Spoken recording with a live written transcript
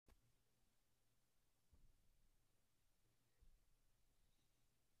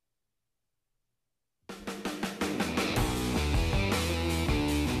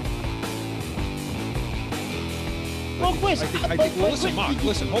No, Chris. I think. Well, listen, Mark.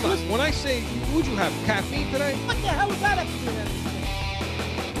 Listen, hold on. When I say, would you have caffeine today? What the hell is that have to do with anything?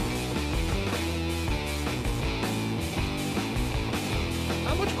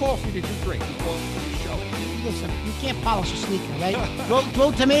 How much coffee did you drink before the show? Listen, you can't polish a sneaker, right?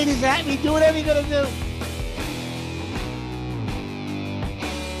 throw tomatoes at me. Do whatever you're gonna do.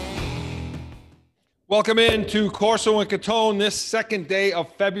 Welcome in to Corso and Catone this second day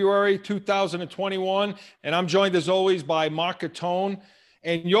of February 2021. And I'm joined as always by Mark Catone.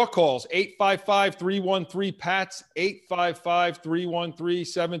 And your calls, 855-313-PATS,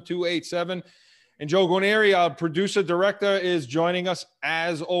 855-313-7287. And Joe Guarnieri, our producer director, is joining us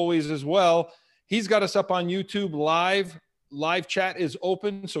as always as well. He's got us up on YouTube live. Live chat is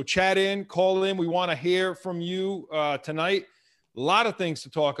open. So chat in, call in. We want to hear from you tonight. A lot of things to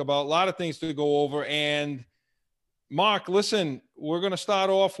talk about, a lot of things to go over. And Mark, listen, we're going to start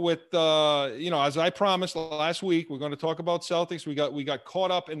off with, as I promised last week, we're going to talk about Celtics. We got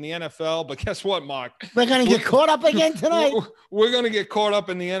caught up in the NFL, but guess what, Mark? We're going to get caught up again tonight. We're going to get caught up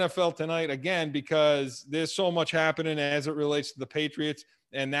in the NFL tonight again, because there's so much happening as it relates to the Patriots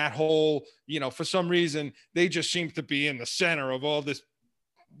and that whole, for some reason, they just seem to be in the center of all this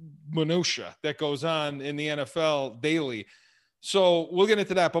minutia that goes on in the NFL daily. So we'll get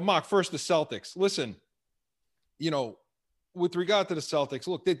into that. But Mark, first the Celtics. Listen, with regard to the Celtics,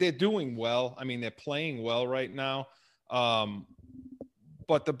 look, they're doing well. I mean, they're playing well right now.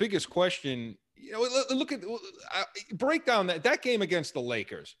 But the biggest question, break down that game against the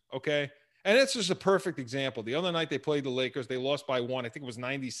Lakers, okay? And it's just a perfect example. The other night they played the Lakers. They lost by one. I think it was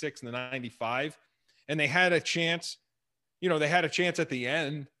 96 and 95. And they had a chance, they had a chance at the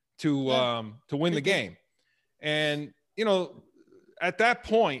end to win the game. And, at that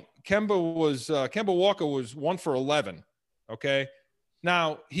point, Kemba Walker was 1 for 11. Okay.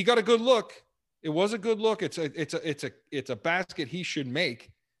 Now he got a good look. It was a good look. It's a basket he should make.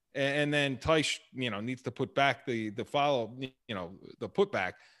 And then Tice, needs to put back the follow, the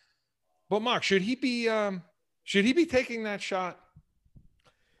putback. But Mark, should he be taking that shot?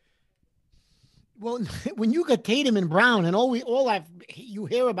 Well, when you got Tatum and Brown, and all you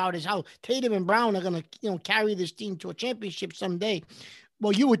hear about is how Tatum and Brown are going to, carry this team to a championship someday.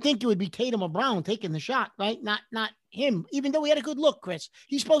 Well, you would think it would be Tatum or Brown taking the shot, right? Not him, even though he had a good look, Chris.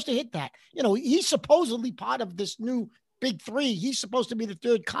 He's supposed to hit that. He's supposedly part of this new big three. He's supposed to be the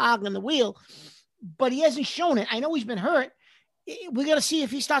third cog in the wheel, but he hasn't shown it. I know he's been hurt. We got to see if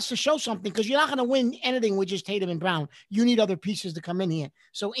he starts to show something, because you're not going to win anything with just Tatum and Brown. You need other pieces to come in here.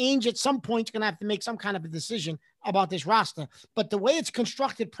 So Ainge at some point is going to have to make some kind of a decision about this roster. But the way it's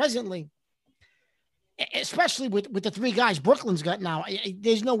constructed presently, especially with the three guys Brooklyn's got now,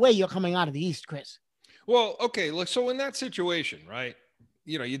 there's no way you're coming out of the East, Chris. Well, okay, look, so in that situation, right,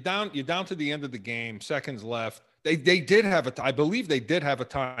 you're down to the end of the game, seconds left. They did have I believe they did have a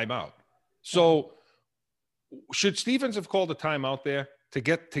timeout. So should Stevens have called a timeout there to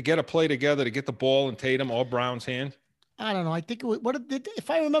get a play together, to get the ball in Tatum or Brown's hands? I don't know. I think if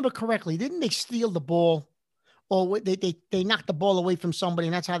I remember correctly, didn't they steal the ball, or they knocked the ball away from somebody,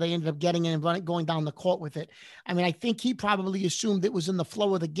 and that's how they ended up getting it and going down the court with it? I mean, I think he probably assumed it was in the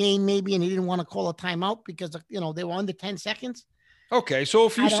flow of the game, maybe, and he didn't want to call a timeout because they were under 10 seconds. Okay, so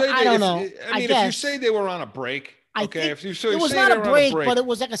if you you say they were on a break. Okay, it was not a break, but it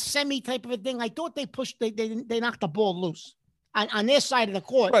was like a semi type of a thing. I thought they pushed, they knocked the ball loose on their side of the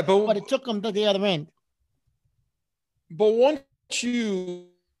court, right, but it took them to the other end. But once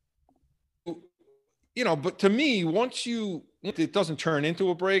but to me, it doesn't turn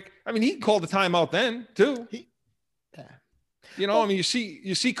into a break. I mean, he called the timeout then too. You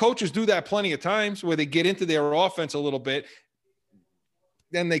see coaches do that plenty of times where they get into their offense a little bit.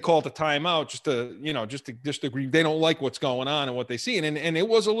 Then they call the timeout just to agree. They don't like what's going on and what they see. And it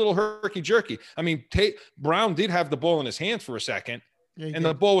was a little herky-jerky. I mean, Brown did have the ball in his hands for a second, and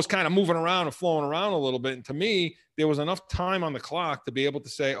the ball was kind of moving around and flowing around a little bit. And to me, there was enough time on the clock to be able to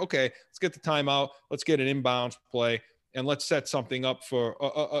say, okay, let's get the timeout. Let's get an inbounds play, and let's set something up for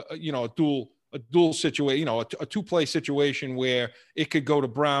a dual situation, a two-play situation where it could go to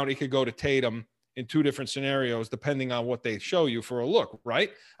Brown, it could go to Tatum, in two different scenarios, depending on what they show you for a look, right?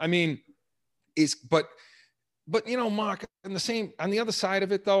 I mean, but Mark, on the other side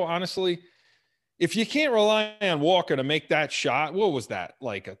of it though, honestly, if you can't rely on Walker to make that shot, what was that?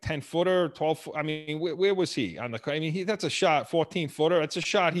 Like a 10-footer, 12 I mean, where was he on that's a shot, 14-footer. That's a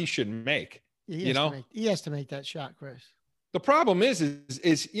shot he should make, he has to make that shot, Chris. The problem is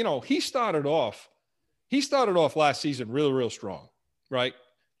he started off last season really, real strong, right?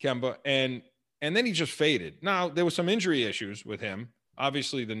 Kemba, and then he just faded. Now, there were some injury issues with him,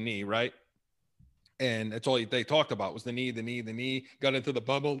 obviously the knee, right? And that's all they talked about was the knee, got into the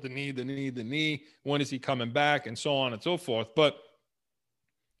bubble, the knee. When is he coming back? And so on and so forth. But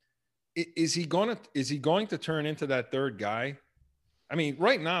is he going to turn into that third guy? I mean,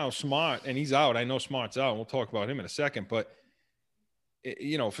 right now, Smart, and he's out. I know Smart's out. We'll talk about him in a second. But,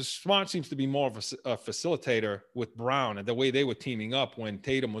 Smart seems to be more of a facilitator with Brown, and the way they were teaming up when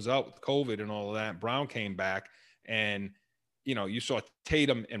Tatum was out with COVID and all of that. Brown came back, and, you saw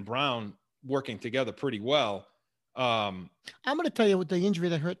Tatum and Brown working together pretty well. I'm going to tell you what the injury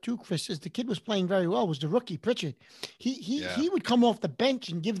that hurt too, Chris, is the kid was playing very well, was the rookie Pritchard. He would come off the bench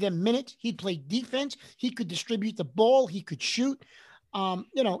and give them minutes. He'd play defense. He could distribute the ball. He could shoot. I'm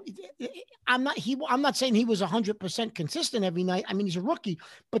not saying he was 100% consistent every night. I mean, he's a rookie,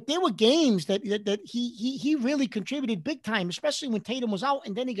 but there were games that he really contributed big time, especially when Tatum was out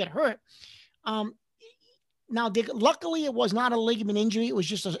and then he got hurt. Now, luckily, it was not a ligament injury. It was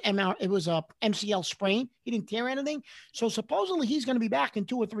just a MCL sprain. He didn't tear anything. So supposedly he's going to be back in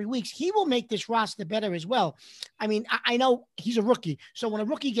 2 or 3 weeks. He will make this roster better as well. I mean, I know he's a rookie. So when a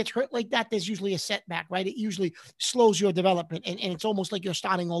rookie gets hurt like that, there's usually a setback, right? It usually slows your development, and it's almost like you're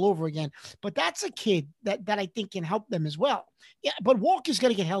starting all over again. But that's a kid that I think can help them as well. Yeah, but Walker's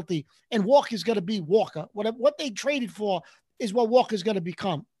going to get healthy, and Walker's going to be Walker. What they traded for is what Walker's going to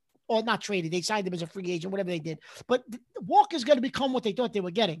become. Or not traded. They signed him as a free agent, whatever they did. But Walker's going to become what they thought they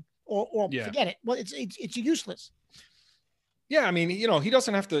were getting, or forget it. Well, it's useless. Yeah, I mean, he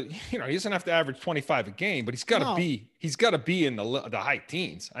doesn't have to. He doesn't have to average 25 a game, but he's got to be. He's got to be in the high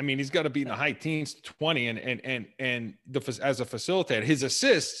teens. I mean, he's got to be in the high teens, 20, and as a facilitator, his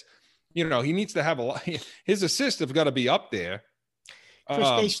assists. He needs to have a lot. His assists have got to be up there. Chris,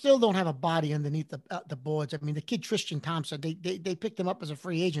 they still don't have a body underneath the boards. I mean, the kid Tristan Thompson, they picked him up as a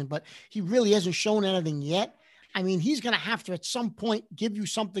free agent, but he really hasn't shown anything yet. I mean, he's going to have to at some point give you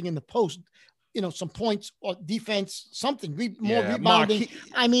something in the post, some points or defense, something more rebounding.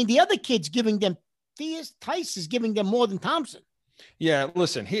 I mean, the other kid's giving them. Tice is giving them more than Thompson. Yeah,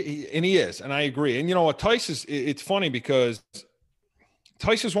 listen, he is, and I agree. And you know what, Tice is. It's funny because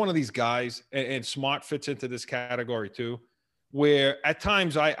Tice is one of these guys, and Smart fits into this category too, where at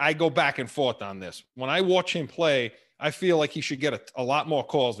times I go back and forth on this. When I watch him play, I feel like he should get a lot more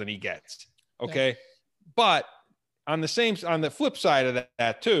calls than he gets. Okay. Yeah. But on the flip side of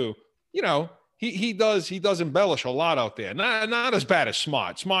that too, he does embellish a lot out there. Not as bad as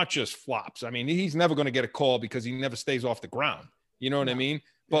Smart. Smart just flops. I mean, he's never going to get a call because he never stays off the ground. You know what I mean?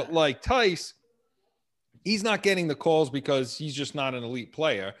 But like Tice, he's not getting the calls because he's just not an elite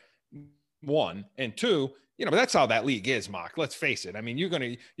player. One, and two, that's how that league is, Mark. Let's face it. I mean,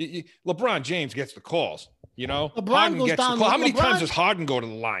 LeBron James gets the calls, LeBron Harden goes gets down. How many times does Harden go to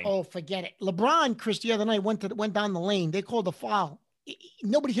the line? Oh, forget it. LeBron, Chris, the other night went down the lane. They called a foul.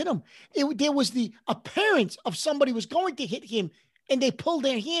 Nobody hit him. There was the appearance of somebody was going to hit him, and they pulled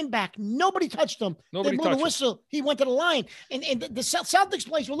their hand back. Nobody touched him. They blew the whistle. He went to the line. And the Celtics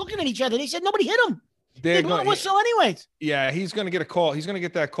players were looking at each other. They said nobody hit him. They blew the whistle anyways. Yeah, he's going to get a call. He's going to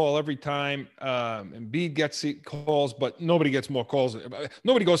get that call every time. Embiid gets calls, but nobody gets more calls.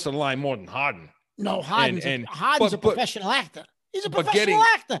 Nobody goes to the line more than Harden. No, Harden's a professional actor. He's a professional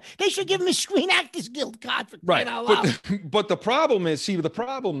actor. They should give him a Screen Actors Guild card for crying out loud. But the problem is,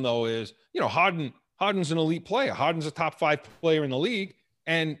 though is, Harden's an elite player. Harden's a top 5 player in the league,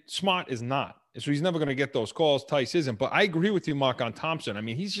 and Smart is not. So he's never going to get those calls. Tice isn't. But I agree with you, Mark, on Thompson. I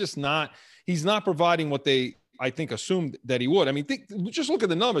mean, he's just not. He's not providing what they, I think, assumed that he would. I mean, just look at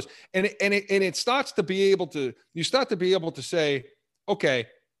the numbers, and it starts to be able to. You start to be able to say, okay,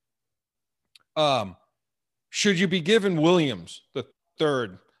 should you be giving Williams the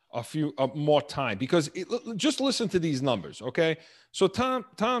third a few more time? Because just listen to these numbers, okay? So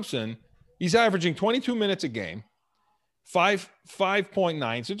Thompson, he's averaging 22 minutes a game,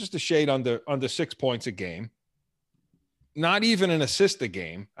 5.9, so just a shade under 6 points a game. Not even an assist a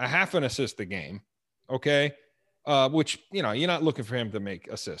game, a half an assist a game, okay? Which, you're not looking for him to make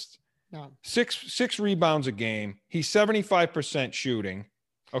assists. No. Six rebounds a game. He's 75% shooting,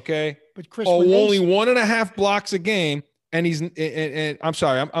 okay? But Chris, only 1.5 blocks a game, and he's. And I'm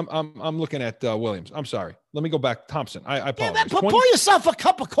sorry, I'm looking at Williams. I'm sorry. Let me go back. Thompson. I apologize. Yeah, pour yourself a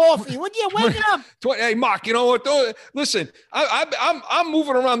cup of coffee, would you? Wake up. Hey, Mark. You know what? Listen, I'm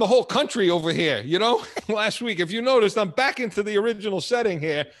moving around the whole country over here. Last week, if you noticed, I'm back into the original setting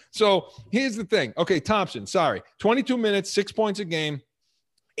here. So here's the thing. Okay, Thompson. Sorry, 22 minutes, 6 points a game,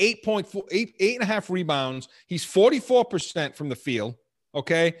 8.5 rebounds. He's 44% from the field.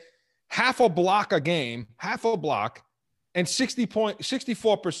 Okay, half a block a game, and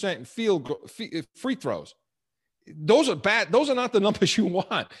 64% in free throws. Those are bad. Those are not the numbers you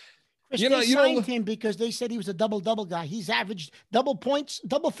want. Chris, they signed him because they said he was a double-double guy. He's averaged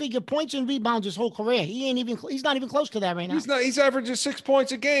double-figure points and rebounds his whole career. He's not even close to that right now. He's averaging 6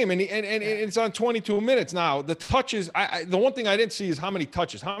 points a game, and it's on 22 minutes now. The touches, the one thing I didn't see is how many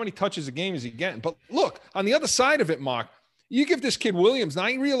touches a game is he getting? But look, on the other side of it, Mark, you give this kid Williams. Now,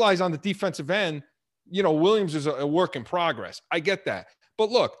 I realize on the defensive end, Williams is a work in progress. I get that. But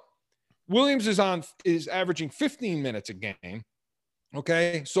look, Williams is averaging 15 minutes a game.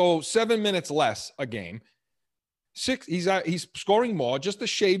 Okay, so 7 minutes less a game. He's scoring more, just a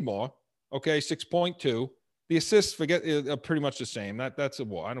shade more. Okay, 6.2. The assists, are pretty much the same. That's a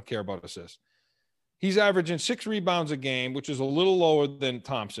war. I don't care about assists. He's averaging 6 rebounds a game, which is a little lower than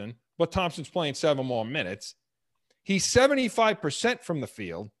Thompson, but Thompson's playing 7 more minutes. He's 75% from the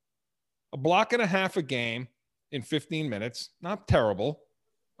field, a block and a half a game in 15 minutes. Not terrible.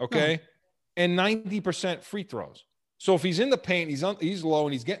 Okay, and 90% free throws. So if he's in the paint, he's low,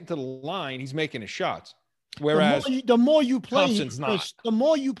 and he's getting to the line, he's making his shots. Whereas the more you play, Thompson's Chris, not. the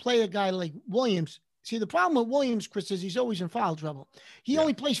more you play a guy like Williams. See, the problem with Williams, Chris, is he's always in foul trouble. He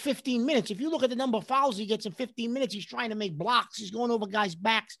only plays 15 minutes. If you look at the number of fouls he gets in 15 minutes, he's trying to make blocks. He's going over guys'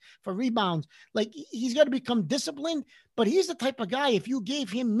 backs for rebounds. Like, he's got to become disciplined. But he's the type of guy, if you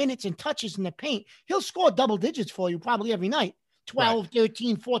gave him minutes and touches in the paint, he'll score double digits for you probably every night. 12,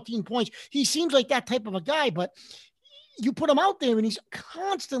 13, 14 points. He seems like that type of a guy, but you put him out there and he's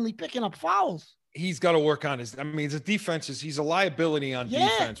constantly picking up fouls. He's got to work on his defense he's a liability on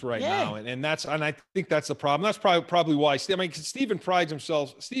defense right now. And I think that's the problem. That's probably why Stevens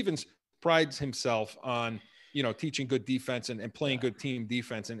prides himself on, teaching good defense and playing good team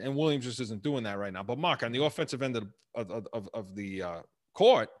defense. And Williams just isn't doing that right now. But Mark, on the offensive end of the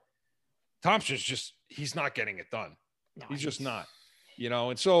court, Thompson's he's not getting it done. No, he's just not,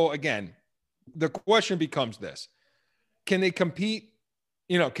 And so again, the question becomes this: can they compete?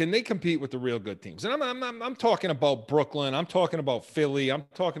 Can they compete with the real good teams? And I'm talking about Brooklyn. I'm talking about Philly. I'm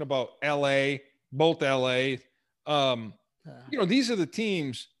talking about LA, both LA. These are the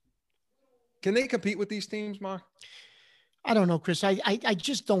teams. Can they compete with these teams, Mark? I don't know, Chris. I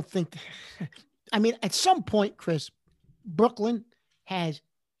just don't think. At some point, Chris, Brooklyn has,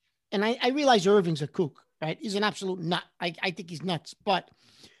 and I realize Irving's a kook, right? He's an absolute nut. I think he's nuts. But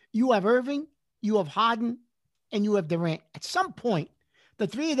you have Irving, you have Harden, and you have Durant. At some point, the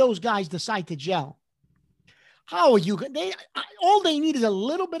three of those guys decide to gel. How are you? All they need is a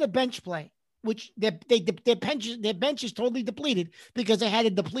little bit of bench play, which their bench is totally depleted because they had to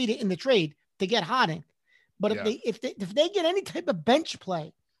deplete it in the trade to get Harden. But if they get any type of bench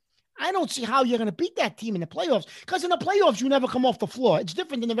play, I don't see how you're going to beat that team in the playoffs, because in the playoffs, you never come off the floor. It's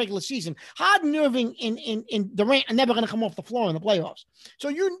different than the regular season. Harden, Irving, and Durant are never going to come off the floor in the playoffs. So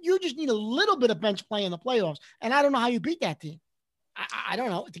you just need a little bit of bench play in the playoffs, and I don't know how you beat that team. I don't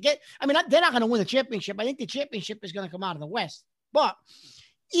know. They're not going to win the championship. I think the championship is going to come out of the West. But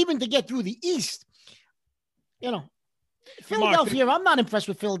even to get through the East, Philadelphia, I'm not impressed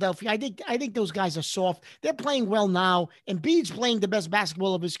with Philadelphia. I think those guys are soft. They're playing well now. Embiid's playing the best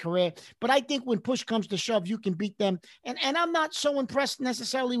basketball of his career. But I think when push comes to shove, you can beat them. And I'm not so impressed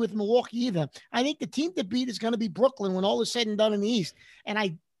necessarily with Milwaukee either. I think the team to beat is going to be Brooklyn when all is said and done in the East.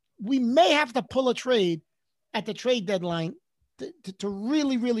 And we may have to pull a trade at the trade deadline to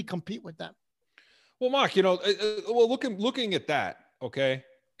really, really compete with them. Well, Mark, looking at that, okay.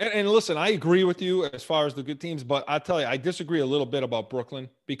 And listen, I agree with you as far as the good teams, but I'll tell you, I disagree a little bit about Brooklyn,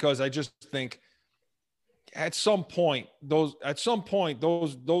 because I just think at some point those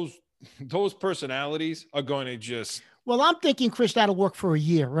personalities are going to just. Well, I'm thinking, Chris, that'll work for a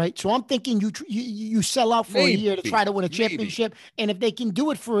year, right? So I'm thinking you sell out for a year to try to win a championship. And if they can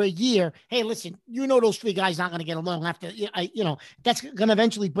do it for a year, hey, listen, those three guys not going to get along after, that's going to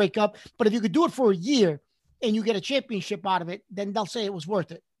eventually break up. But if you could do it for a year and you get a championship out of it, then they'll say it was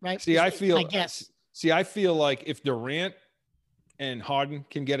worth it, right? I feel like if Durant and Harden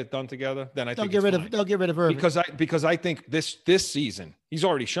can get it done together, then they'll get rid of Irving. Because I think this season he's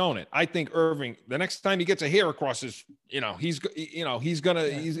already shown it. I think Irving, the next time he gets a hair across his, he'll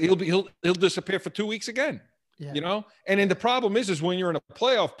disappear for 2 weeks again. Yeah. And then the problem is when you're in a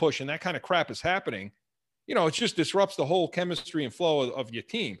playoff push and that kind of crap is happening, it just disrupts the whole chemistry and flow of your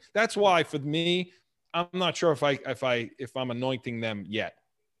team. That's why for me, I'm not sure if I'm anointing them yet.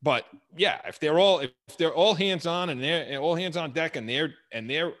 But yeah, if they're all hands on and they're all hands on deck and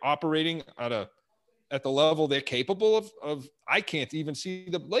they're operating at the level they're capable of, I can't even see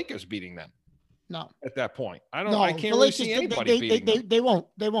the Lakers beating them. No, at that point, I can't really see anybody beating them.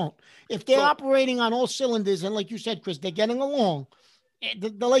 They won't. If they're operating on all cylinders and like you said, Chris, they're getting along,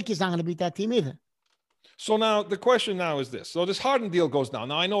 the Lakers not going to beat that team either. So now the question now is this. So this Harden deal goes down.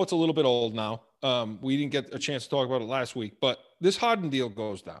 Now I know it's a little bit old now. We didn't get a chance to talk about it last week, but this Harden deal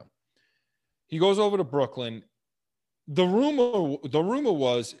goes down. He goes over to Brooklyn. The rumor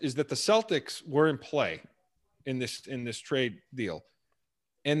is that the Celtics were in play in this trade deal.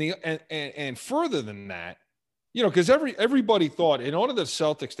 And further than that, you know, because everybody thought in order for the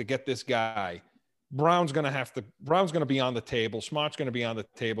Celtics to get this guy, Brown's going to be on the table. Smart's going to be on the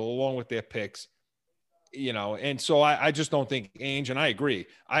table along with their picks, you know. And so I just don't think Ainge, and I agree.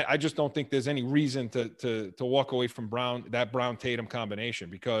 I just don't think there's any reason to walk away from that Brown Tatum combination,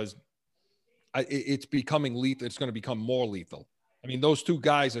 because it's becoming lethal. It's going to become more lethal. I mean, those two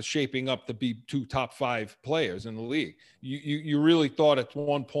guys are shaping up to be two top 5 players in the league. You really thought at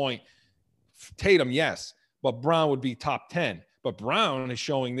one point Tatum, yes, but Brown would be top 10. But Brown is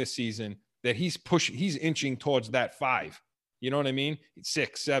showing this season that he's inching towards that 5. You know what I mean?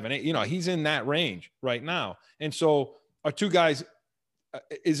 6, 7, 8. You know, he's in that range right now. And so our two guys,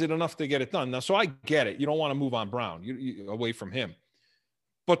 is it enough to get it done? Now, so I get it. You don't want to move on Brown away from him.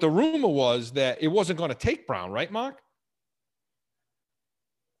 But the rumor was that it wasn't going to take Brown, right, Mark?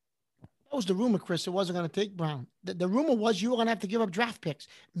 That was the rumor, Chris. It wasn't going to take Brown. The rumor was you were going to have to give up draft picks.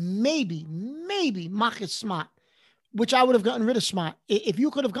 Maybe Marcus Smart, which I would have gotten rid of Smart. If you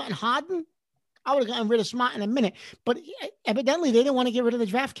could have gotten Harden, I would have gotten rid of Smart in a minute. But evidently, they didn't want to get rid of the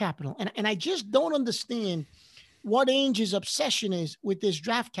draft capital. And I just don't understand what Ainge's obsession is with this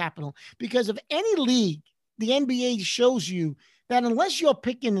draft capital. Because of any league, the NBA shows you that unless you're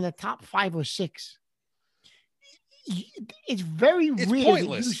picking in the top 5 or 6, it's very rare.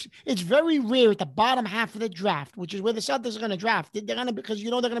 Pointless. It's very rare at the bottom half of the draft, which is where the Celtics are going to draft. They're going to, because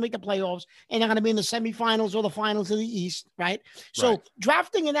they're going to make the playoffs and they're going to be in the semifinals or the finals of the East, right? So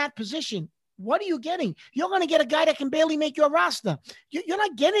drafting in that position, what are you getting? You're going to get a guy that can barely make your roster. You're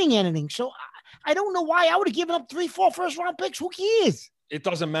not getting anything. So I don't know why I would have given up 3-4 first-round picks. Who cares? It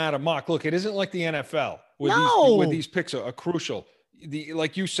doesn't matter, Mark. Look, it isn't like the NFL where these picks are crucial.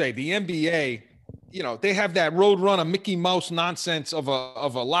 Like you say, the NBA, you know, they have that road runner Mickey Mouse nonsense of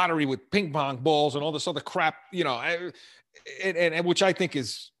a lottery with ping pong balls and all this other crap, you know, and which I think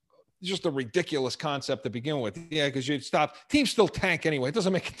is just a ridiculous concept to begin with. Yeah, because you'd stop. Teams still tank anyway. It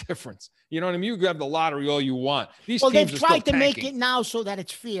doesn't make a difference. You know what I mean? You grab the lottery all you want. These teams they've tried to make it now so that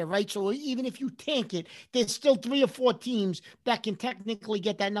it's fair, right? So even if you tank it, there's still 3 or 4 teams that can technically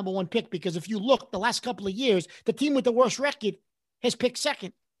get that number 1 pick. Because if you look the last couple of years, the team with the worst record has picked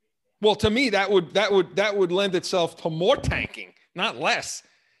second. Well, to me, that would lend itself to more tanking, not less.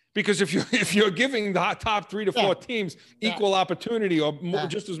 Because if you're giving the top 3 to 4 teams equal opportunity or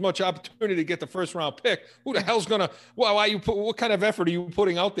just as much opportunity to get the first round pick, who the hell's gonna? Well, what kind of effort are you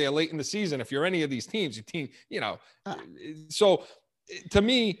putting out there late in the season? If you're any of these teams, So to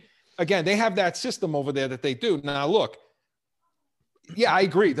me, again, they have that system over there that they do. Now, look, yeah, I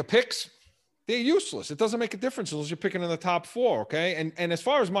agree. The picks, they're useless. It doesn't make a difference unless you're picking in the top 4. Okay, and as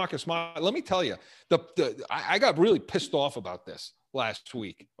far as Marcus Smart, let me tell you, I got really pissed off about this last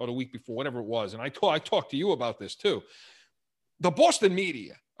week or the week before, whatever it was. And I talked to you about this too. The Boston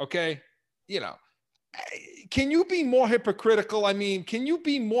media, okay? You know, can you be more hypocritical? I mean, can you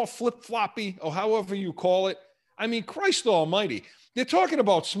be more flip-floppy or however you call it? I mean, Christ almighty. They're talking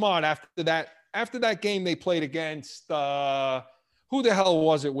about Smart after that game they played against, who the hell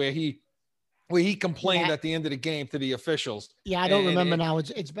was it where he complained at the end of the game to the officials. Yeah, I don't remember now.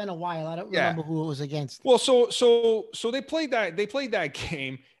 It's been a while. I don't remember who it was against. Well, so they played that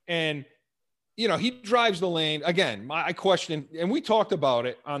game, and you know, he drives the lane. Again, I question, and we talked about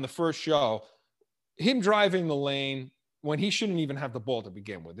it on the first show, him driving the lane when he shouldn't even have the ball to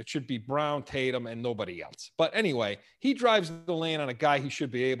begin with. It should be Brown, Tatum, and nobody else. But anyway, he drives the lane on a guy he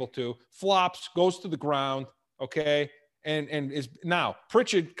should be able to, flops, goes to the ground, okay? And is now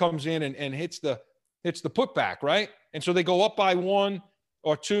Pritchard comes in and hits the putback, right? And so they go up by 1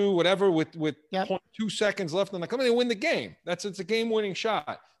 or 2, whatever, with 0.2 seconds left on the come, they win the game. It's a game-winning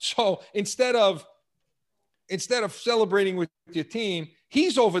shot. So instead of celebrating with your team,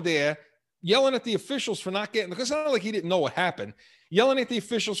 he's over there yelling at the officials for not getting, because it's not like he didn't know what happened, yelling at the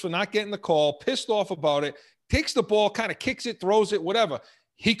officials for not getting the call, pissed off about it, takes the ball, kind of kicks it, throws it, whatever.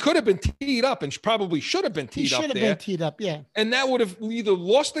 He could have been teed up and probably should have been teed up there. He should have been teed up, yeah. And that would have either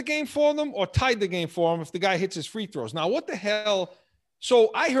lost the game for them or tied the game for them if the guy hits his free throws. Now, what the hell?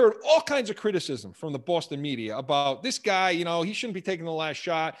 So I heard all kinds of criticism from the Boston media about this guy, you know, he shouldn't be taking the last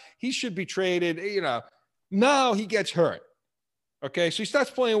shot. He should be traded, you know. Now he gets hurt. Okay, so he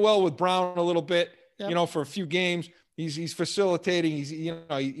starts playing well with Brown a little bit, you know, for a few games. He's facilitating.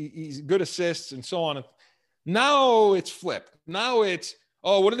 He's good assists and so on. Now it's flipped. Now it's,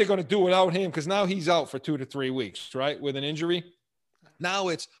 oh, what are they going to do without him? Because now he's out for 2 to 3 weeks, right, with an injury. Now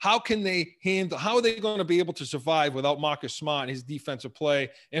it's how can they handle, how are they going to be able to survive without Marcus Smart and his defensive play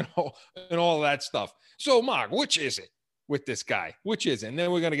and all of that stuff? So, Mark, which is it with this guy? Which is it? And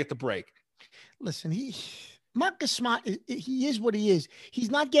then we're going to get the break. Listen, Marcus Smart, he is what he is.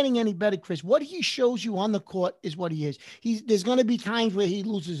 He's not getting any better, Chris. What he shows you on the court is what he is. There's going to be times where he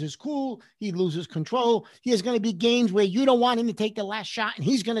loses his cool, he loses control. There's going to be games where you don't want him to take the last shot, and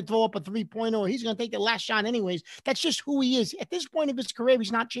he's going to throw up a 3-pointer, or he's going to take the last shot anyways. That's just who he is. At this point of his career,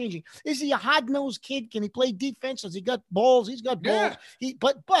 he's not changing. Is he a hard-nosed kid? Can he play defense? Has he got balls? He's got balls. Yeah.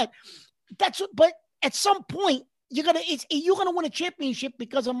 But at some point, you're gonna win a championship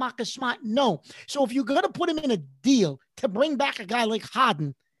because of Marcus Smart? No. So if you're gonna put him in a deal to bring back a guy like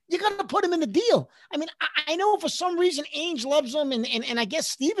Harden, you're gonna put him in the deal. I mean, I know for some reason Ainge loves him, and I guess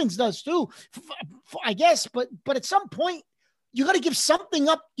Stevens does too. I guess, but at some point you got to give something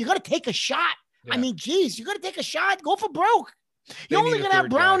up. You got to take a shot. Yeah. I mean, geez, you got to take a shot. Go for broke. You're only gonna have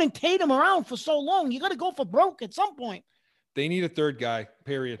Brown and Tatum around for so long. You got to go for broke at some point. They need a third guy.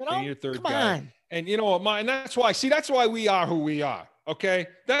 Period. You know? They need a third Come guy. on. And you know what, and that's why we are who we are. Okay.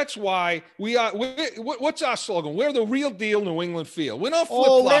 That's why we are. What's our slogan? We're the real deal New England feel. We're not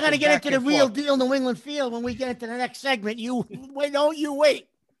flip-flopping. Oh, we're going to get into the real deal New England feel when we get into the next segment. You wait.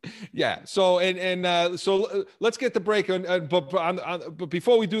 Yeah. So, so let's get the break. But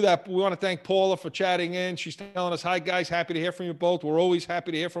before we do that, we want to thank Paula for chatting in. She's telling us, hi guys, happy to hear from you both. We're always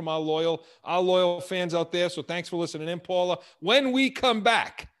happy to hear from our loyal fans out there. So thanks for listening in, Paula. When we come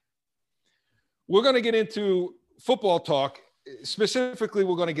back, we're going to get into football talk. Specifically,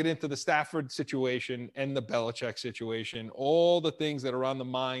 we're going to get into the Stafford situation and the Belichick situation, all the things that are on the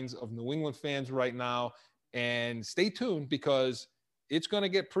minds of New England fans right now. And stay tuned because it's going to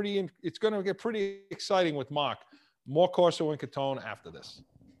get pretty exciting with Mark. More Corso and Catone after this.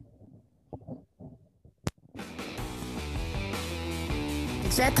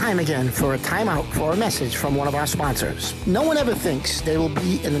 It's that time again for a timeout for a message from one of our sponsors. No one ever thinks they will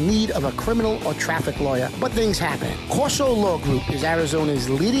be in the need of a criminal or traffic lawyer, but things happen. Corso Law Group is Arizona's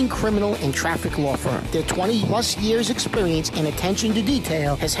leading criminal and traffic law firm. Their 20-plus years experience and attention to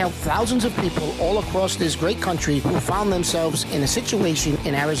detail has helped thousands of people all across this great country who found themselves in a situation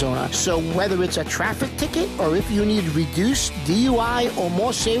in Arizona. So whether it's a traffic ticket or if you need reduced DUI or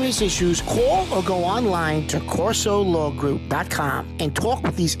more serious issues, call or go online to CorsoLawGroup.com and talk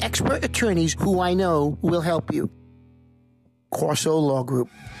with these expert attorneys who I know will help you. Corso Law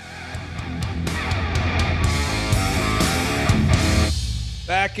Group.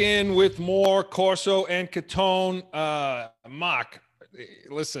 Back in with more Corso and Catone. Mark,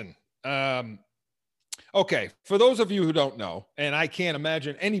 listen. Okay, for those of you who don't know, and I can't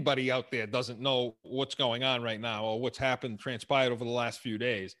imagine anybody out there doesn't know what's going on right now or what's transpired over the last few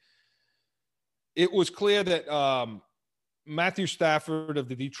days, it was clear that Matthew Stafford of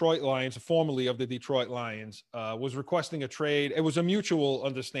the Detroit Lions, formerly of the Detroit Lions, was requesting a trade. It was a mutual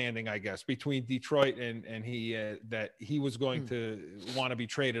understanding, I guess, between Detroit and he that he was going to want to be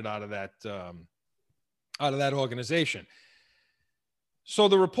traded out of that organization. So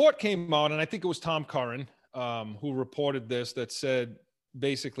the report came out, and I think it was Tom Curran who reported this, that said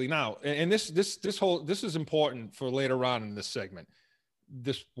basically now, and this is important for later on in this segment.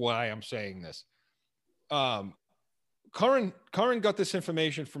 This why I'm saying this. Curran got this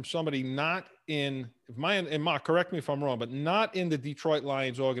information from somebody not in and Mark, correct me if I'm wrong, but not in the Detroit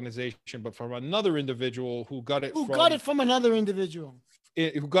Lions organization, but from another individual who got it from another individual.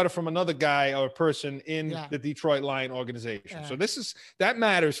 Who got it from another guy or person in the Detroit Lion organization. So that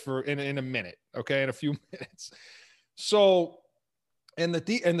matters for in a minute, okay, in a few minutes. So, and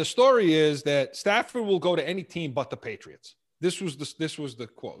the story is that Stafford will go to any team but the Patriots. This was the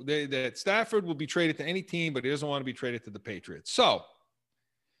quote that Stafford will be traded to any team, but he doesn't want to be traded to the Patriots. So,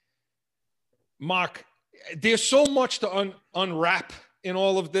 Mark, there's so much to unwrap in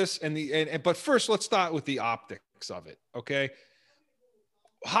all of this, but first let's start with the optics of it, okay?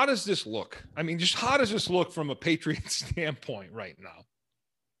 How does this look? I mean, just how does this look from a Patriots standpoint right now?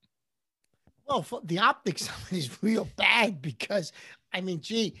 Well, the optics of it is real bad because, I mean,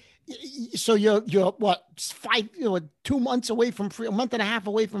 so you're what, 2 months away from a month and a half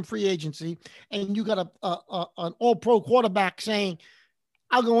away from free agency, and you got an all-pro quarterback saying,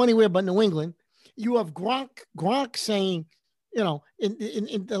 "I'll go anywhere but New England." You have Gronk saying,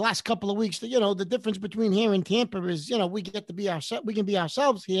 in the last couple of weeks, the difference between here and Tampa is, we get to be ourselves. We can be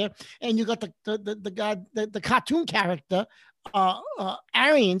ourselves here. And you got the guy, the cartoon character,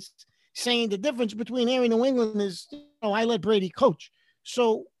 Arians, saying the difference between here and New England is, I let Brady coach.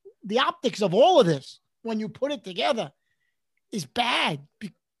 So the optics of all of this, when you put it together, is bad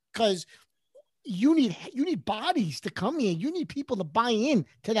because you need bodies to come here. You need people to buy in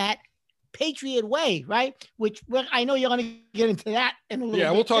to that Patriot way, right? Which I know you're going to get into that in a little bit.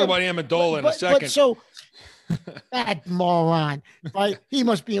 Yeah, we'll talk about Amendola in a second. But so that moron, right? He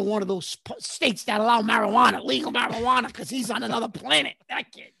must be in one of those states that allow marijuana, legal marijuana, because he's on another planet.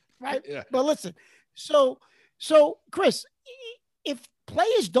 That kid, right? Yeah. But listen, so Chris, if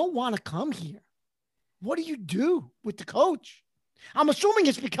players don't want to come here, what do you do with the coach? I'm assuming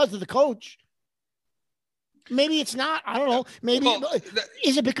it's because of the coach. Maybe it's not. I don't know. Maybe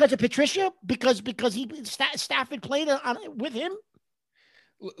is it because of Patricia? Because Stafford played with him.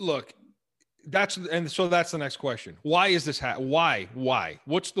 Look, that's the next question. Why is this? Why?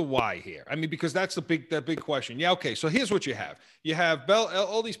 What's the why here? I mean, because that's the big question. Yeah. Okay. So here's what you have. You have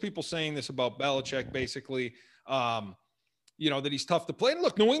all these people saying this about Belichick, basically. That he's tough to play. And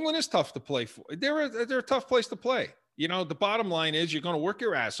look, New England is tough to play for. They're a tough place to play. The bottom line is you're going to work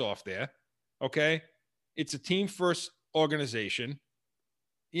your ass off there. Okay. It's a team first organization.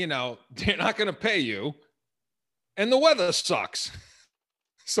 They're not going to pay you. And the weather sucks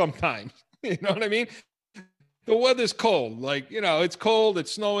sometimes. You know what I mean? The weather's cold. It's cold,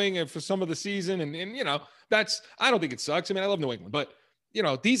 it's snowing and for some of the season. And I don't think it sucks. I mean, I love New England, but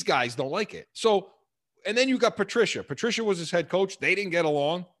these guys don't like it. So, and then you got Patricia. Patricia was his head coach. They didn't get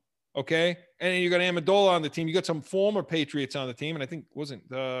along. Okay. And then you got Amendola on the team. You got some former Patriots on the team. And I think wasn't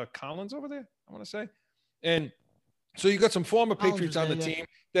Collins over there, I want to say. And so you got some former Patriots on the team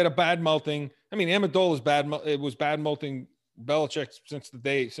that are bad mouthing. I mean, Amendola was bad mouthing Belichick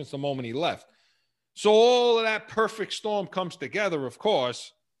since the moment he left. So all of that perfect storm comes together, of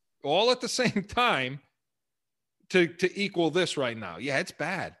course, all at the same time to equal this right now. Yeah, it's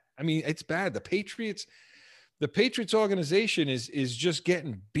bad. I mean, it's bad. The Patriots organization is just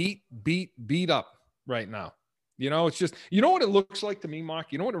getting beat up right now. It's just, what it looks like to me, Mark?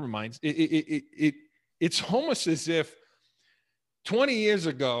 You know what it reminds? It's almost as if 20 years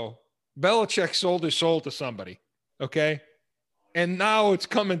ago, Belichick sold his soul to somebody, okay? And now it's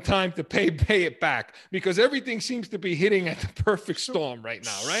coming time to pay it back because everything seems to be hitting at the perfect storm right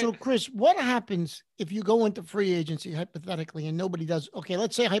now, right? So, Chris, what happens if you go into free agency, hypothetically, and nobody does? Okay,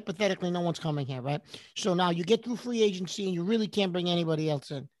 let's say hypothetically no one's coming here, right? So now you get through free agency and you really can't bring anybody else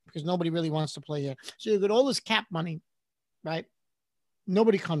in because nobody really wants to play here. So you get all this cap money, right?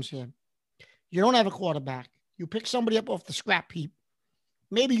 Nobody comes here. You don't have a quarterback. You pick somebody up off the scrap heap.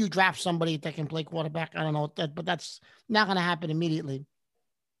 Maybe you draft somebody that can play quarterback. I don't know, but that's not going to happen immediately.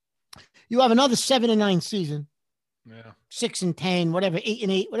 You have another 7-9 season. Yeah. 6-10, whatever,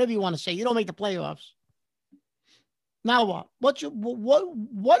 8-8, whatever you want to say. You don't make the playoffs. Now what? What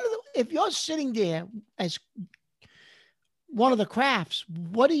if you're sitting there as one of the Krafts,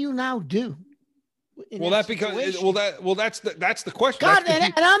 what do you now do? That's the question. God,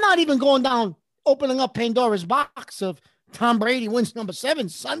 and I'm not even going down, opening up Pandora's box of Tom Brady wins number 7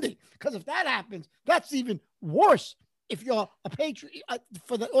 Sunday. Because if that happens, that's even worse if you're a Patriot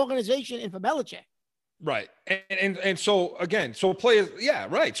for the organization and for Belichick. Right. And so again, players, yeah,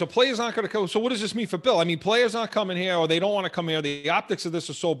 right. So players aren't going to come. So what does this mean for Bill? I mean, players aren't coming here or they don't want to come here. The optics of this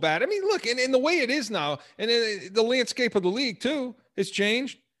are so bad. I mean, look, in the way it is now, and the landscape of the league too has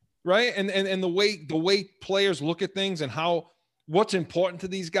changed, right? And the way players look at things and what's important to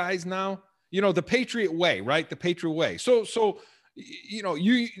these guys now, the Patriot way, right? The Patriot way. So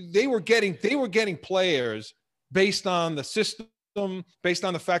they were getting players based on the system, based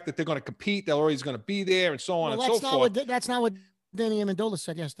on the fact that they're going to compete, they're always going to be there, and so on and so forth. That's not what Danny Amendola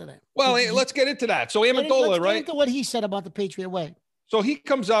said yesterday. Well, let's get into that. So Amendola, right? Get into what he said about the Patriot way. So he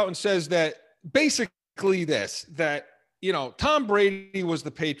comes out and says that basically that Tom Brady was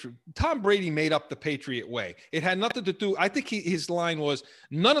the Patriot. Tom Brady made up the Patriot way. It had nothing to do. I think his line was,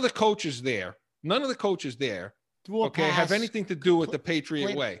 none of the coaches there, okay, have anything to do with the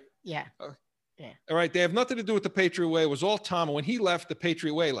Patriot way. Yeah. Yeah. All right. They have nothing to do with the Patriot way. It was all Tom. And when he left, the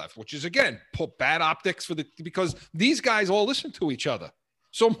Patriot way left, which is, again, bad optics because these guys all listen to each other.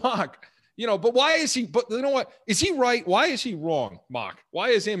 So, Mark, but why is he, but you know what? Is he right? Why is he wrong, Mark? Why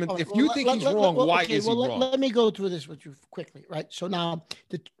is him? If you think he's wrong, why is he wrong? Let me go through this with you quickly, right? So now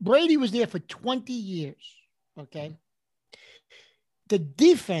Brady was there for 20 years. Okay. The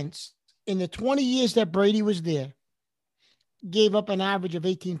defense in the 20 years that Brady was there gave up an average of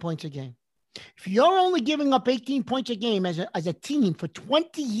 18 points a game. If you're only giving up 18 points a game as a team for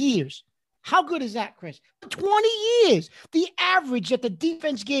 20 years, how good is that, Chris? 20 years. The average that the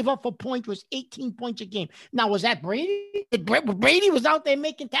defense gave up for points was 18 points a game. Now, was that Brady? Brady was out there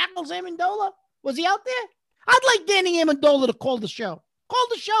making tackles, Amendola? Was he out there? I'd like Danny Amendola to call the show. Call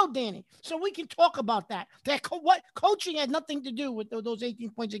the show, Danny, so we can talk about that. What coaching had nothing to do with those 18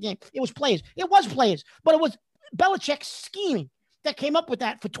 points a game. It was players. It was players, but it was Belichick's scheming that came up with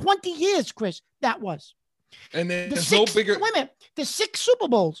that for 20 years, Chris. That was. And then the 6 Super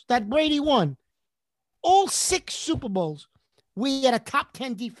Bowls that Brady won, all 6 Super Bowls, we had a top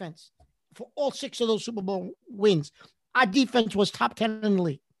 10 defense for all 6 of those Super Bowl wins. Our defense was top 10 in the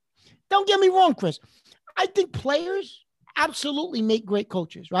league. Don't get me wrong, Chris. I think players absolutely make great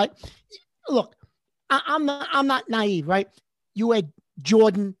coaches, right? Look, I'm not naive, right? You had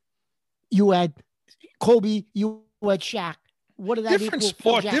Jordan, you had Kobe, you had Shaq. What did that different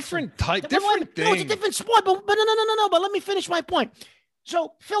equal? Sport, different type, different thing. No, it's a different sport, but no. But let me finish my point.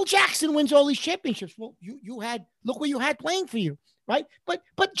 So Phil Jackson wins all these championships. Well, you had, look what you had playing for you, right? But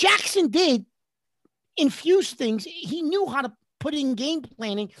Jackson did infuse things. He knew how to put in game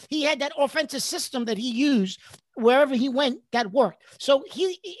planning. He had that offensive system that he used wherever he went that worked. So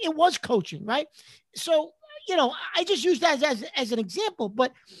it was coaching, right? So, I just use that as an example.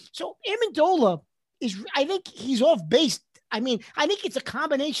 But so Amendola I think he's off base. I mean, I think it's a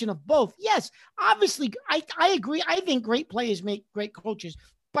combination of both. Yes, obviously, I agree. I think great players make great coaches.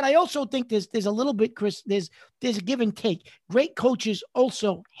 But I also think there's a little bit, Chris, there's a give and take. Great coaches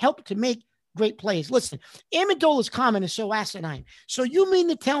also help to make great players. Listen, Amendola's comment is so asinine. So you mean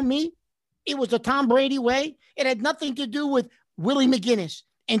to tell me it was the Tom Brady way? It had nothing to do with Willie McGinnis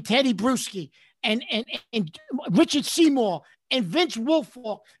and Teddy Bruschi and Richard Seymour and Vince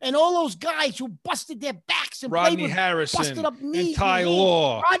Wilfork and all those guys who busted their backs and Rodney played with Harrison busted up knees, and Ty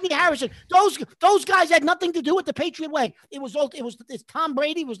Law. Rodney Harrison. Those guys had nothing to do with the Patriot way. It's Tom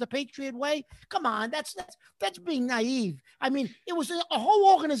Brady was the Patriot way. Come on, that's being naive. I mean, it was a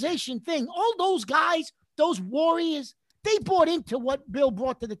whole organization thing. All those guys, those warriors, they bought into what Bill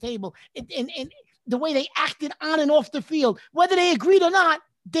brought to the table and the way they acted on and off the field. Whether they agreed or not,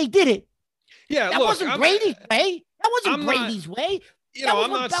 they did it. Yeah, that wasn't Brady's way. That wasn't Brady's way. That was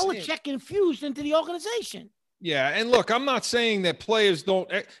what Belichick infused into the organization. Yeah, and look, I'm not saying that players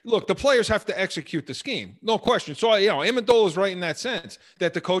don't look. The players have to execute the scheme, no question. So Amendola is right in that sense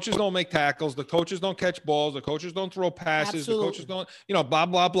that the coaches don't make tackles, the coaches don't catch balls, the coaches don't throw passes, Absolutely. The coaches don't, blah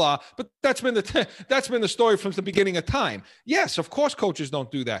blah blah. But that's been the story from the beginning of time. Yes, of course, coaches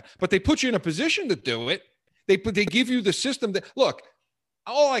don't do that, but they put you in a position to do it. They give you the system that look.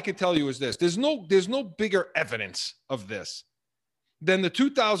 All I can tell you is this: there's no bigger evidence of this than the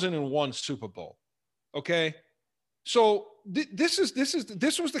 2001 Super Bowl. Okay. So this was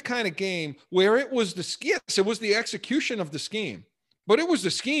the kind of game where it was it was the execution of the scheme, but it was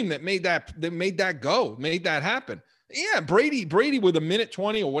the scheme that made that go, made that happen. Yeah, Brady with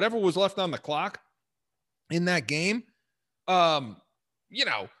 1:20 or whatever was left on the clock in that game,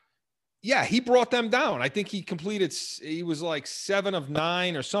 yeah, he brought them down. I think he was like 7 of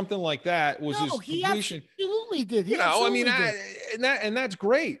 9 or something like that. Was his completion? He absolutely did. And that's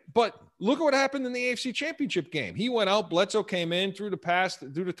great. But look at what happened in the AFC Championship game. He went out. Bledsoe came in, threw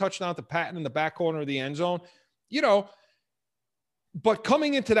the touchdown to Patton in the back corner of the end zone. But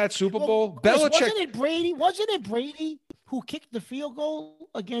coming into that Super Bowl, Belichick wasn't it Brady who kicked the field goal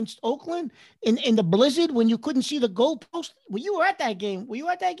against Oakland in the blizzard when you couldn't see the goalpost? Well, you were at that game. Were you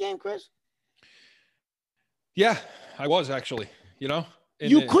at that game, Chris? Yeah, I was actually. You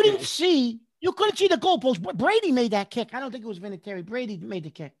couldn't see the goalpost. But Brady made that kick. I don't think it was Vinatieri. Brady made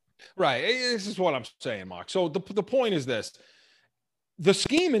the kick. Right. This is what I'm saying, Mark. So the point is this: the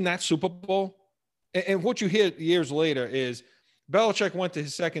scheme in that Super Bowl, and what you hear years later is Belichick went to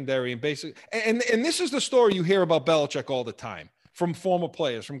his secondary and basically, and this is the story you hear about Belichick all the time from former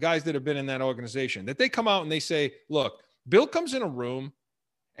players, from guys that have been in that organization, that they come out and they say, look, Bill comes in a room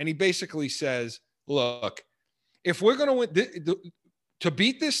and he basically says, look, if we're going to win, to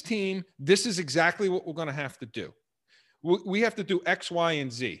beat this team, this is exactly what we're going to have to do. We have to do X, Y,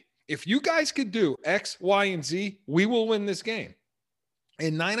 and Z. If you guys could do X, Y, and Z, we will win this game.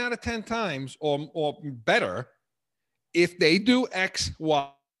 And 9 out of 10 times or better, if they do X, Y,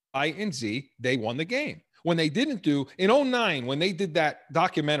 and Z, they won the game. When they didn't do, in 2009, when they did that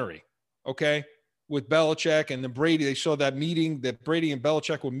documentary, okay, with Belichick and then Brady, they saw that meeting that Brady and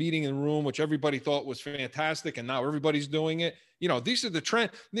Belichick were meeting in the room, which everybody thought was fantastic, and now everybody's doing it. These are the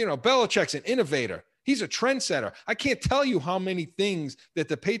trend. Belichick's an innovator. He's a trendsetter. I can't tell you how many things that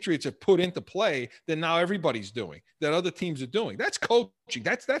the Patriots have put into play that now everybody's doing, that other teams are doing. That's coaching.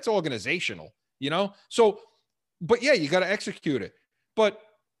 That's organizational, So, but yeah, you got to execute it. But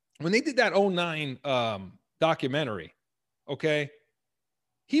when they did that 2009 documentary, okay,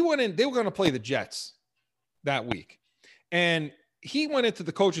 he went in, they were going to play the Jets that week. And he went into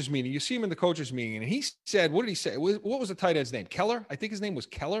the coaches meeting. You see him in the coaches meeting, and he said, what did he say? What was the tight end's name? Keller? I think his name was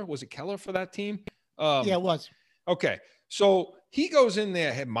Keller. Was it Keller for that team? Yeah, it was. Okay. So he goes in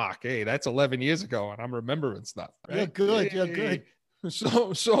there, hey, Mark, hey, that's 11 years ago, and I'm remembering stuff. Right? You're good. You're good.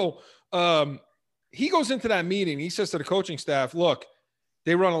 So he goes into that meeting. He says to the coaching staff, look,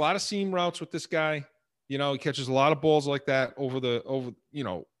 they run a lot of seam routes with this guy. You know, he catches a lot of balls like that over the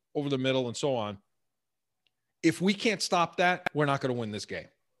middle and so on. If we can't stop that, we're not going to win this game.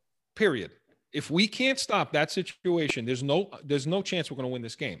 Period. If we can't stop that situation, there's no chance we're going to win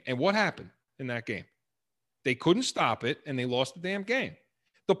this game. And what happened in that game? They couldn't stop it, and they lost the damn game.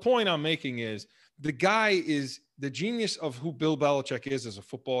 The point I'm making is the guy is the genius of who Bill Belichick is as a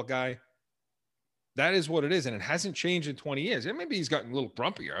football guy. That is what it is, and it hasn't changed in 20 years. And maybe he's gotten a little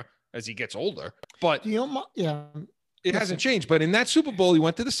grumpier as he gets older, but it hasn't changed. But in that Super Bowl, he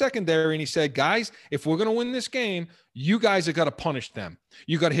went to the secondary and he said, guys, if we're going to win this game, you guys have got to punish them.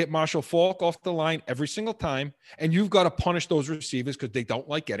 You got to hit Marshall Faulk off the line every single time, and you've got to punish those receivers because they don't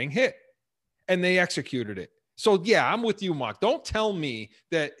like getting hit. And they executed it. So, yeah, I'm with you, Mark. Don't tell me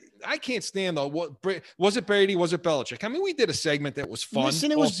that I can't stand was it Brady? Was it Belichick? I mean, we did a segment that was fun.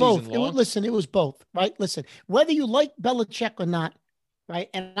 Listen, it was both. It was both, right? Listen, whether you like Belichick or not, right?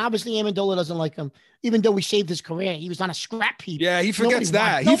 And obviously Amendola doesn't like him, even though we saved his career. He was on a scrap heap. Yeah, he forgets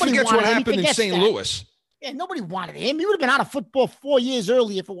that. He forgets what happened in St. Louis. Yeah, nobody wanted him. He would have been out of football 4 years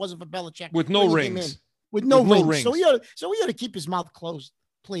early if it wasn't for Belichick. With no rings. With no rings. So he ought to keep his mouth closed,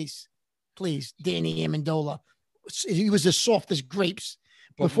 please. Please, Danny Amendola. He was as soft as grapes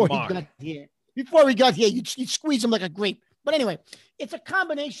before he got here. Before he got here, you'd squeeze him like a grape. But anyway, it's a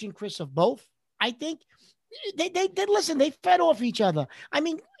combination, Chris, of both. I think they listen. They fed off each other. I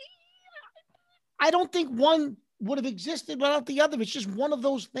mean, I don't think one would have existed without the other. It's just one of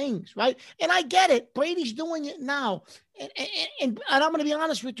those things, right? And I get it. Brady's doing it now. And I'm going to be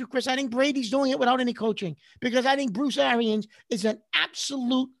honest with you, Chris. I think Brady's doing it without any coaching because I think Bruce Arians is an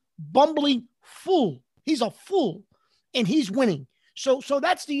absolute bumbling fool. He's a fool, and he's winning. So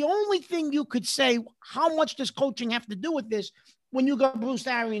that's the only thing you could say. How much does coaching have to do with this when you got Bruce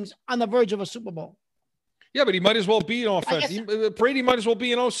Arians on the verge of a Super Bowl? Yeah, but he might as well be an offense. Brady might as well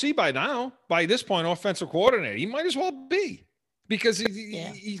be an OC by now. By this point, offensive coordinator. He might as well be because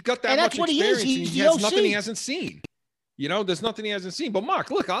he's got that much experience. He has nothing he hasn't seen. You know, there's nothing he hasn't seen. But Mark,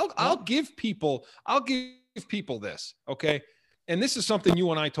 look, I'll give people this, okay? And this is something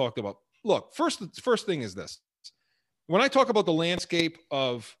you and I talked about. Look, first thing is this. When I talk about the landscape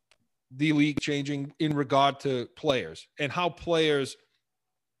of the league changing in regard to players and how players,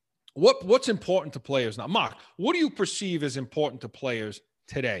 what's important to players now? Mark, what do you perceive as important to players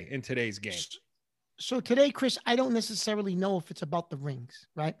today in today's game? So today, Chris, I don't necessarily know if it's about the rings,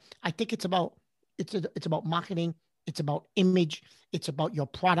 right? I think it's about marketing. It's about image. It's about your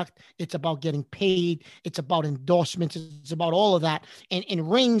product. It's about getting paid. It's about endorsements. It's about all of that.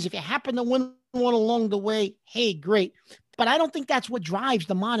 And rings, if you happen to win one along the way, hey, great. But I don't think that's what drives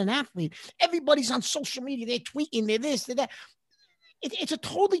the modern athlete. Everybody's on social media. They're tweeting. They're this, they're that. It's a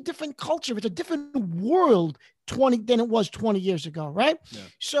totally different culture. It's a different world than it was 20 years ago, right? Yeah.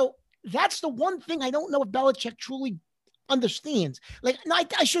 So that's the one thing I don't know if Belichick truly understands. Like, no,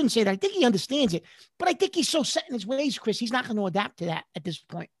 I shouldn't say that. I think he understands it, but I think he's so set in his ways, Chris, he's not going to adapt to that at this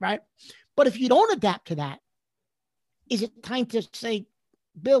point, right? But if you don't adapt to that, is it time to say,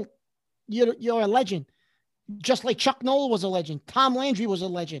 Bill, you're a legend, just like Chuck Noll was a legend, Tom Landry was a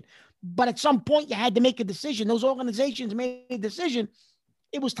legend. But at some point, you had to make a decision. Those organizations made a decision.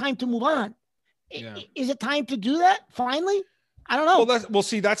 It was time to move on. Yeah. Is it time to do that finally? I don't know. Well,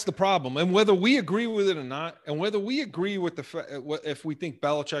 see, that's the problem. And whether we agree with it or not, and whether we agree with if we think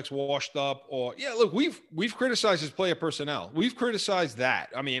Belichick's washed up or, yeah, look, we've criticized his player personnel. We've criticized that.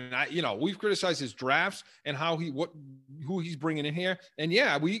 I mean, we've criticized his drafts and who he's bringing in here. And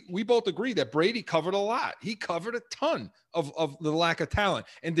yeah, we both agree that Brady covered a lot. He covered a ton of the lack of talent.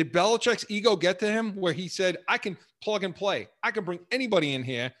 And did Belichick's ego get to him where he said, I can plug and play. I can bring anybody in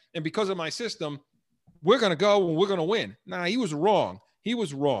here. And because of my system, we're going to go and we're going to win. Nah, he was wrong. He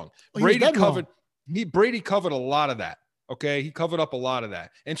was wrong. Brady covered a lot of that. Okay. He covered up a lot of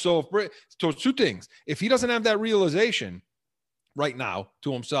that. And so two things, if he doesn't have that realization right now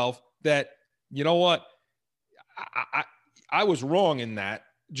to himself that, you know what, I was wrong in that,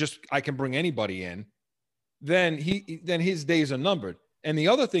 just, I can bring anybody in, then his days are numbered. And the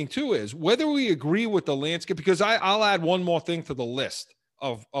other thing too, is whether we agree with the landscape, because I'll add one more thing to the list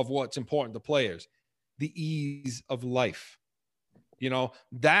of what's important to players. The ease of life. You know,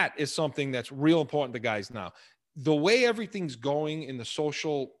 that is something that's real important to guys now. The way everything's going in the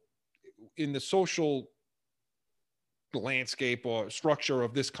social landscape or structure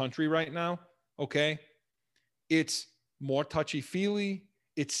of this country right now, okay, it's more touchy-feely,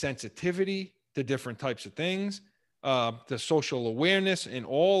 it's sensitivity to different types of things, the social awareness and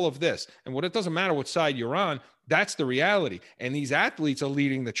all of this. And what it doesn't matter what side you're on, that's the reality. And these athletes are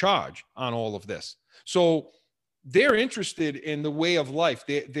leading the charge on all of this. So they're interested in the way of life,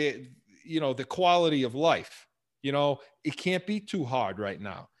 they the quality of life. It can't be too hard right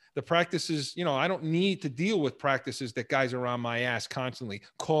now. The practices, I don't need to deal with practices that guys are on my ass constantly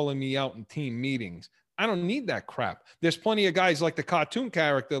calling me out in team meetings. I don't need that crap. There's plenty of guys like the cartoon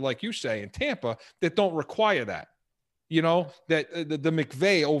character, like you say, in Tampa that don't require that. That the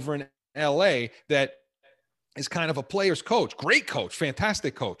McVay over in LA that is kind of a player's coach, great coach,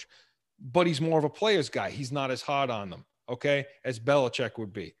 fantastic coach, but he's more of a player's guy. He's not as hard on them, okay, as Belichick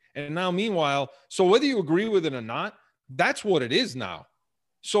would be. And now, meanwhile, so whether you agree with it or not, that's what it is now.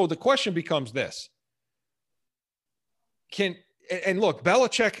 So the question becomes this. And look,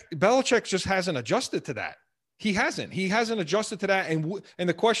 Belichick just hasn't adjusted to that. He hasn't adjusted to that. And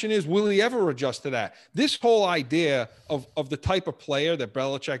the question is, will he ever adjust to that? This whole idea of the type of player that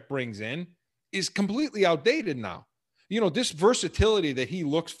Belichick brings in is completely outdated now. This versatility that he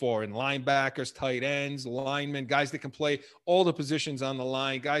looks for in linebackers, tight ends, linemen, guys that can play all the positions on the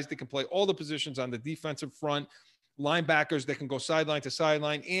line, guys that can play all the positions on the defensive front, linebackers that can go sideline to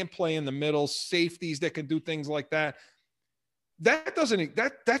sideline and play in the middle, safeties that can do things like that.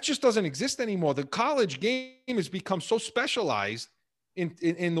 That just doesn't exist anymore. The college game has become so specialized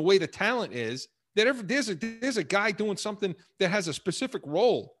in the way the talent is that there's a guy doing something that has a specific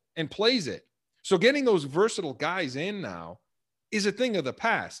role and plays it. So getting those versatile guys in now is a thing of the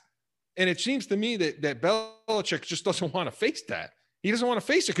past. And it seems to me that Belichick just doesn't want to face that. He doesn't want to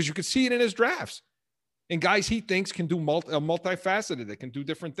face it because you can see it in his drafts. And guys he thinks can do multifaceted, that can do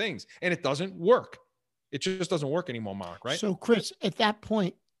different things. And it doesn't work. It just doesn't work anymore, Mark, right? So, Chris, at that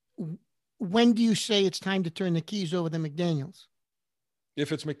point, when do you say it's time to turn the keys over to McDaniels?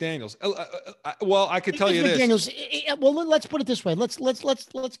 If it's McDaniels, well, I could tell you this. Well, let's put it this way. Let's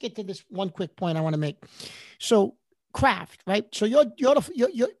get to this one quick point I want to make. So, Kraft, right? So you're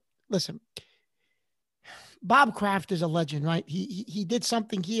listen. Bob Kraft is a legend, right? He did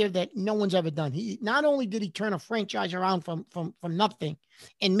something here that no one's ever done. He not only did he turn a franchise around from nothing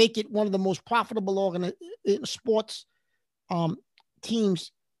and make it one of the most profitable sports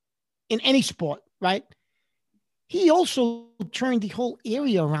teams in any sport, right? He also turned the whole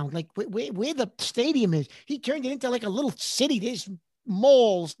area around, like where the stadium is. He turned it into like a little city. There's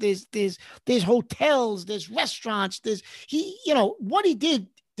malls, there's hotels, there's restaurants. What he did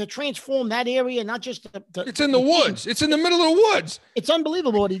to transform that area, not just it's in the woods. It's in the middle of the woods. It's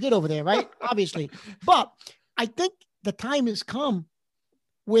unbelievable what he did over there, right? Obviously. But I think the time has come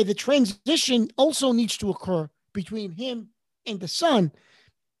where the transition also needs to occur between him and the son.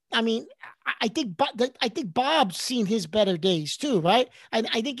 I mean, I think Bob's seen his better days too, right?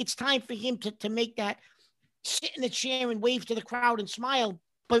 I think it's time for him to make that sit in the chair and wave to the crowd and smile.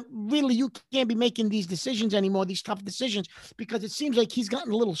 But really, you can't be making these decisions anymore, these tough decisions, because it seems like he's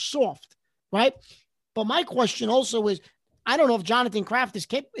gotten a little soft, right? But my question also is, I don't know if Jonathan Kraft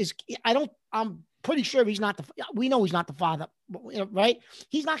I'm pretty sure we know he's not the father, right?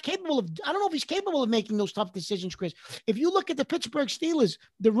 He's not capable of, I don't know if he's capable of making those tough decisions, Chris. If you look at the Pittsburgh Steelers,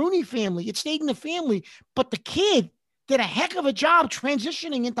 the Rooney family, it stayed in the family, but the kid did a heck of a job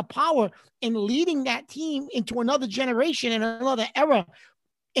transitioning into power and leading that team into another generation and another era.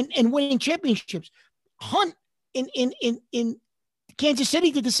 And winning championships. Hunt in Kansas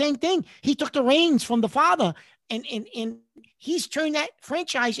City did the same thing. He took the reins from the father, and he's turned that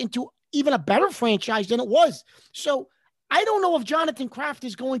franchise into even a better franchise than it was. So I don't know if Jonathan Kraft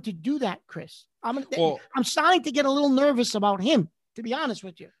is going to do that, Chris. I'm starting to get a little nervous about him, to be honest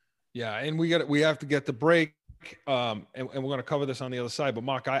with you. Yeah, and we have to get the break. And we're going to cover this on the other side. But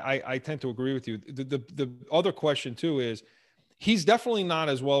Mark, I tend to agree with you. The other question too is, he's definitely not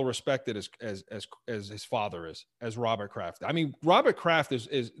as well respected as his father is, as Robert Kraft. I mean, Robert Kraft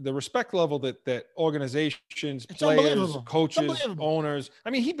is the respect level that organizations, players, coaches, owners. I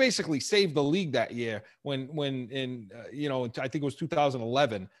mean, he basically saved the league that year when I think it was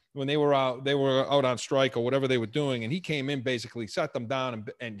 2011 when they were out on strike or whatever they were doing, and he came in, basically sat them down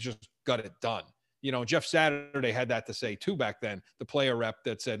and just got it done. Jeff Saturday had that to say too back then, the player rep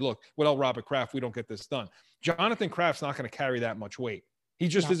that said, look, without Robert Kraft, we don't get this done. Jonathan Kraft's not going to carry that much weight. He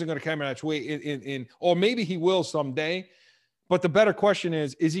just isn't going to carry that much weight or maybe he will someday. But the better question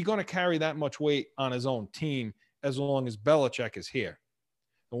is he going to carry that much weight on his own team as long as Belichick is here?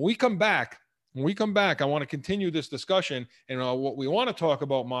 When we come back, I want to continue this discussion. And what we want to talk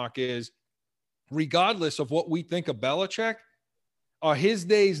about, Mark, is regardless of what we think of Belichick, are his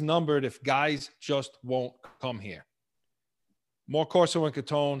days numbered if guys just won't come here. More Corso and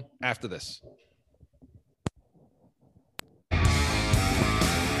Catone after this.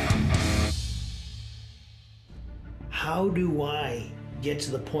 How do I get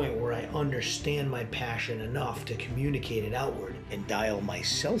to the point where I understand my passion enough to communicate it outward and dial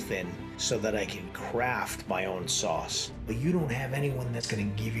myself in so that I can craft my own sauce? But you don't have anyone that's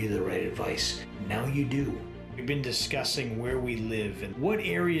going to give you the right advice. Now you do. We've been discussing where we live and what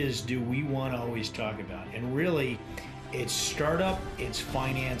areas do we want to always talk about. And really, it's startup, it's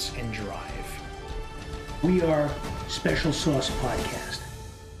finance, and drive. We are Special Sauce Podcast.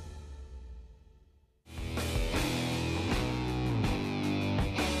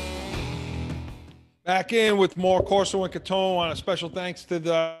 Back in with more Corso and Catone on a special thanks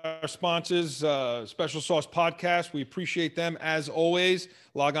to our sponsors, Special Sauce Podcast. We appreciate them as always.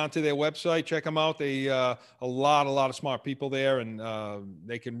 Log on to their website, check them out. They a lot of smart people there, and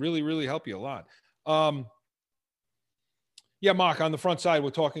they can really, really help you a lot. Yeah, Mark, on the front side, we're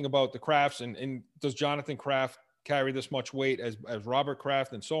talking about the Krafts and does Jonathan Kraft carry this much weight as Robert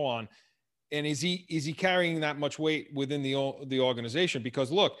Kraft and so on? And is he carrying that much weight within the organization?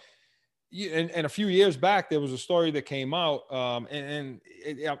 Because look, and a few years back, there was a story that came out, and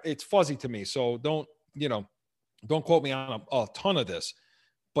it's fuzzy to me. So don't quote me on a ton of this,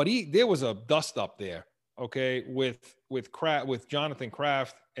 but there was a dust up there, okay, with Jonathan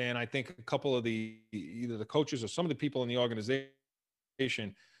Kraft, and I think a couple of either the coaches or some of the people in the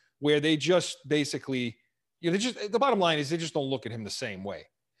organization, where they just basically, the bottom line is they just don't look at him the same way.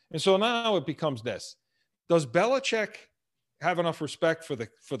 And so now it becomes this: does Belichick have enough respect for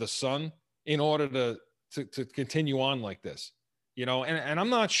the son in order to continue on like this? And I'm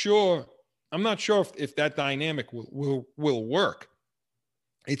not sure if that dynamic will work.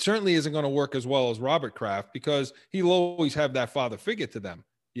 It certainly isn't going to work as well as Robert Kraft, because he'll always have that father figure to them,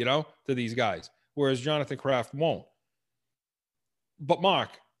 to these guys, whereas Jonathan Kraft won't. But Mark,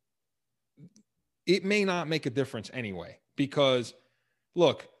 it may not make a difference anyway, because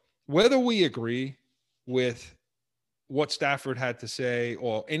look, whether we agree with what Stafford had to say,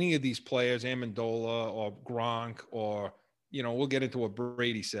 or any of these players, Amendola or Gronk, or, we'll get into what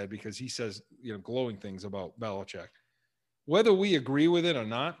Brady said, because he says, glowing things about Belichick. Whether we agree with it or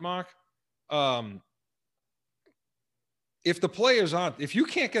not, Mark, if you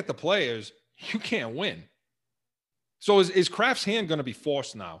can't get the players, you can't win. So is Kraft's hand going to be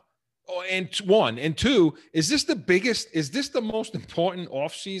forced now? Oh, and one, and two, is this the most important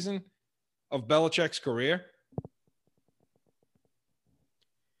offseason of Belichick's career?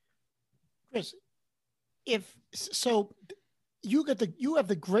 Chris, you have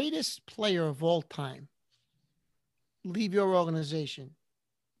the greatest player of all time leave your organization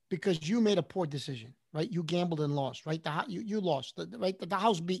because you made a poor decision, right? You gambled and lost, right? You lost, right? The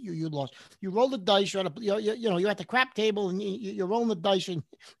house beat you. You lost. You roll the dice. You're at the crap table and you're rolling the dice and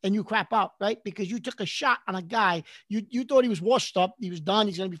you crap out, right? Because you took a shot on a guy. You thought he was washed up. He was done.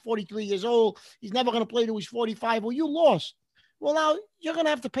 He's going to be 43 years old. He's never going to play till he's 45. Well, you lost. Well, now you're going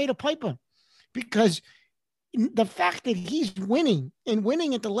to have to pay the piper. Because the fact that he's winning at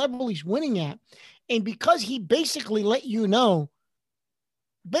the level he's winning at, and because he basically let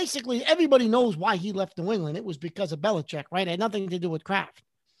basically everybody knows why he left New England. It was because of Belichick, right? It had nothing to do with Kraft.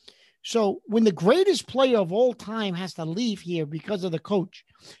 So when the greatest player of all time has to leave here because of the coach,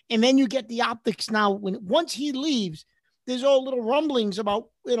 and then you get the optics now, once he leaves, there's all little rumblings about,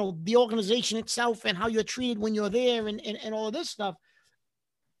 the organization itself and how you're treated when you're there and all of this stuff.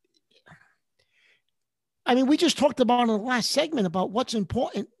 I mean, we just talked about in the last segment about what's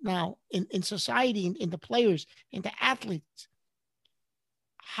important now in society and in the players and the athletes.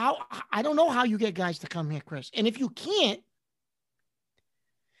 I don't know how you get guys to come here, Chris. And if you can't,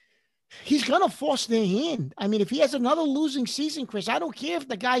 he's going to force their hand. I mean, if he has another losing season, Chris, I don't care if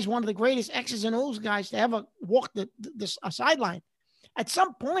the guy's one of the greatest X's and O's guys to ever walk the sideline. At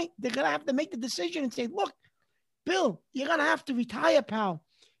some point, they're going to have to make the decision and say, look, Bill, you're going to have to retire, pal.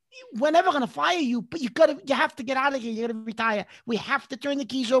 We're never going to fire you, but you have to get out of here. You got to retire. We have to turn the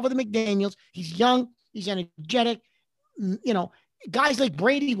keys over to McDaniels. He's young. He's energetic. Guys like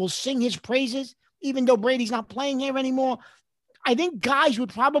Brady will sing his praises, even though Brady's not playing here anymore. I think guys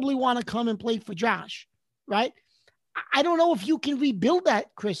would probably want to come and play for Josh, right? I don't know if you can rebuild that,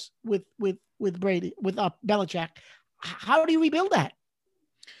 Chris, with Brady, with Belichick. How do you rebuild that?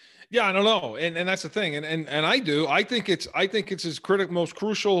 Yeah, I don't know. And that's the thing. And I do. I think it's his most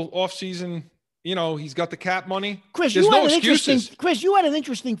crucial offseason. He's got the cap money. Chris, you had an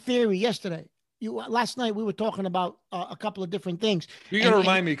interesting theory yesterday. last night we were talking about a couple of different things. You're going to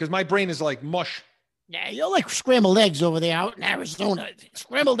remind me because my brain is like mush. Yeah, you're like scrambled eggs over there out in Arizona.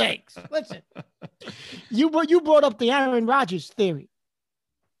 Scrambled eggs. Listen, you brought up the Aaron Rodgers theory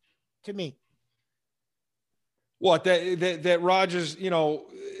to me. What, that Rodgers,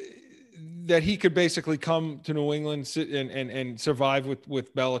 that he could basically come to New England and survive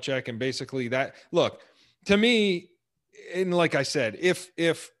with Belichick, and basically that. Look, to me, and like I said, if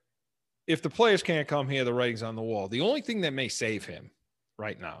the players can't come here, the writing's on the wall. The only thing that may save him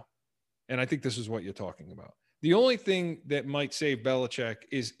right now, and I think this is what you're talking about, the only thing that might save Belichick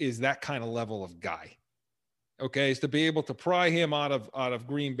is that kind of level of guy. Okay, is to be able to pry him out of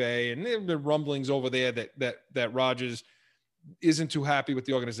Green Bay, and there have been rumblings over there that Rodgers isn't too happy with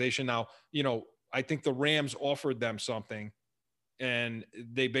the organization. Now, I think the Rams offered them something, and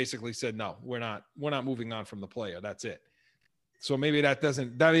they basically said, no, we're not moving on from the player. That's it. So maybe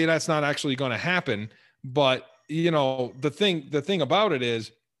that's not actually going to happen. But the thing about it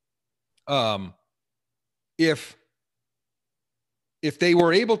is, if they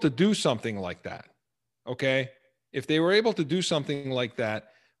were able to do something like that, okay, if they were able to do something like that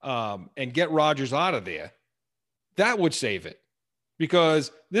and get Rodgers out of there, that would save it,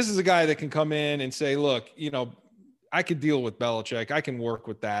 because this is a guy that can come in and say, look, I could deal with Belichick. I can work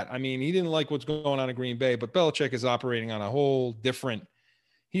with that. I mean, he didn't like what's going on in Green Bay, but Belichick is operating on a whole different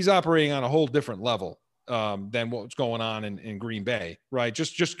level than what's going on in Green Bay, right?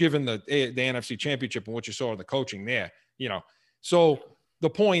 Just given the NFC Championship and what you saw in the coaching there, So the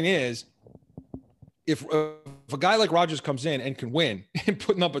point is, if a guy like Rodgers comes in and can win and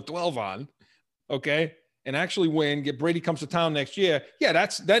put number 12 on, okay, and actually win, get Brady comes to town next year, yeah,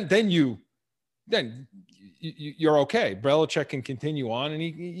 then you're okay. Belichick can continue on, and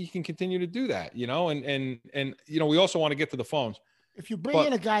he can continue to do that, and we also want to get to the phones. If you bring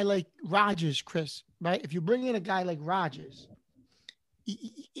in a guy like Rodgers, Chris, right? If you bring in a guy like Rodgers,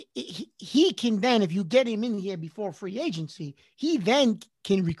 he can then, if you get him in here before free agency, he then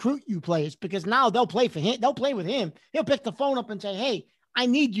can recruit you players, because now they'll play for him. They'll play with him. He'll pick the phone up and say, hey, I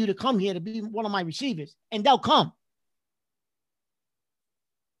need you to come here to be one of my receivers. And they'll come.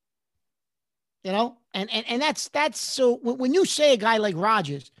 And that's so when you say a guy like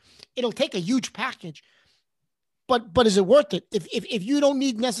Rodgers, it'll take a huge package. But is it worth it? If you don't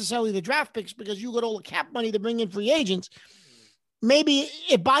need necessarily the draft picks because you got all the cap money to bring in free agents, maybe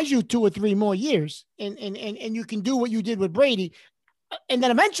it buys you 2 or 3 more years and you can do what you did with Brady. And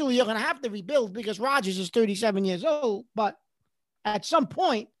then eventually you're going to have to rebuild because Rodgers is 37 years old. But at some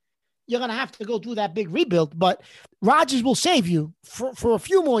point, you're going to have to go through that big rebuild. But Rodgers will save you for a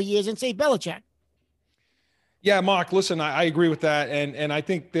few more years and save Belichick. Yeah, Mark, listen, I agree with that. And I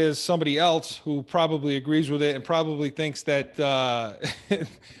think there's somebody else who probably agrees with it and probably thinks that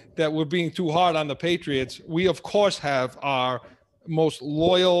that we're being too hard on the Patriots. We, of course, have our most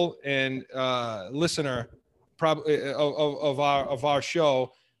loyal and listener of our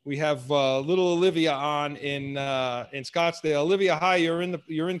show. We have little Olivia on in Scottsdale. Olivia, hi, you're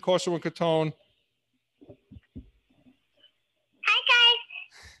in Corso and Catone. Hi,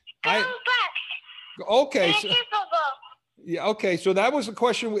 guys. Go Bucks. Okay. So, yeah. Okay. So that was a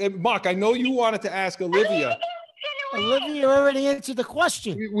question, Mark. I know you wanted to ask Olivia. Olivia already answered the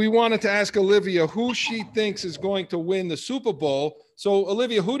question. We wanted to ask Olivia who she thinks is going to win the Super Bowl. So,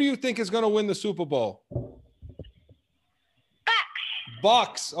 Olivia, who do you think is going to win the Super Bowl?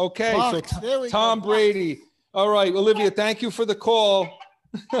 Bucks. Okay. Bucks. So Tom Brady. All right, Olivia. Thank you for the call.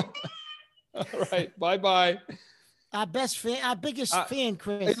 All right. Bye-bye. Our best fan, our biggest fan,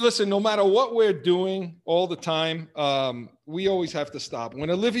 Chris. Hey, listen, no matter what we're doing all the time, we always have to stop. When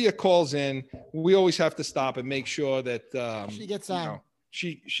Olivia calls in, we always have to stop and make sure that she gets on.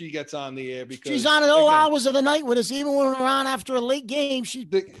 She gets on the air because she's on at all hours of the night with us. Even when we're on after a late game, she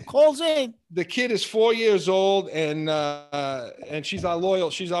calls in. The kid is 4 years old, and she's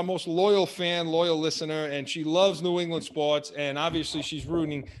our most loyal fan, loyal listener, and she loves New England sports. And obviously, she's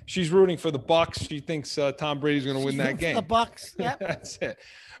rooting for the Bucks. She thinks Tom Brady's going to win that game. The Bucks, yeah. That's it.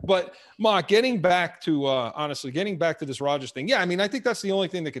 But Mark, getting back to this Rodgers thing, yeah, I mean, I think that's the only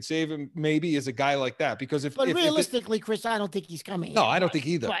thing that could save him. Maybe is a guy like that, because if realistically, Chris, I don't think he's coming. No, I don't think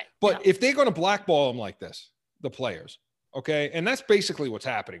either. But if they're going to blackball him like this, the players, okay, and that's basically what's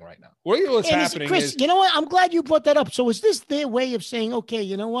happening right now. What's happening, Chris? You know what? I'm glad you brought that up. So is this their way of saying, okay,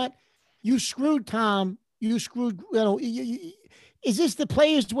 you know what? You screwed Tom. You screwed. Is this the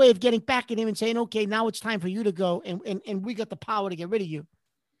players' way of getting back at him and saying, okay, now it's time for you to go, and we got the power to get rid of you?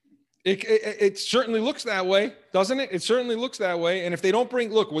 It certainly looks that way, doesn't it? It certainly looks that way. And if they don't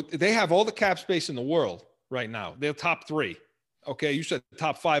they have all the cap space in the world right now. They're top 3. Okay. You said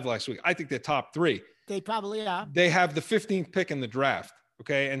top 5 last week. I think they're top 3. They probably are. They have the 15th pick in the draft.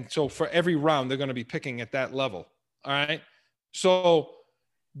 Okay. And so for every round, they're going to be picking at that level. All right. So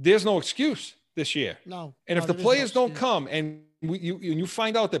there's no excuse this year. No. And if the players don't come and you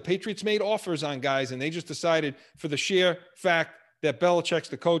find out that Patriots made offers on guys and they just decided for the sheer fact that Belichick's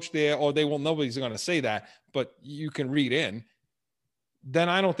the coach there, or nobody's going to say that, but you can read in, then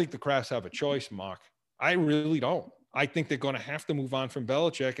I don't think the Crafts have a choice, Mark. I really don't. I think they're going to have to move on from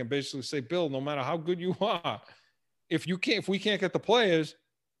Belichick and basically say, Bill, no matter how good you are, if we can't get the players,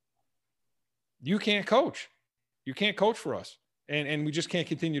 you can't coach. You can't coach for us. And we just can't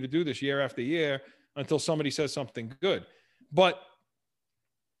continue to do this year after year until somebody says something good. But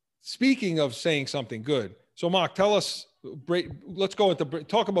speaking of saying something good, so Mark, tell us, let's go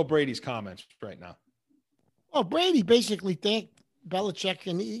talk about Brady's comments right now. Well, Brady basically thanked Belichick,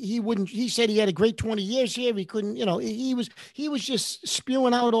 and he said he had a great 20 years here. He couldn't, he was just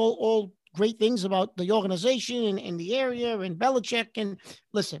spewing out all great things about the organization and the area and Belichick. And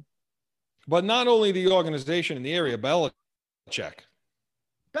listen. But not only the organization in the area, Belichick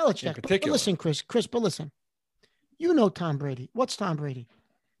in particular. But listen, Chris, but listen. You know Tom Brady. What's Tom Brady?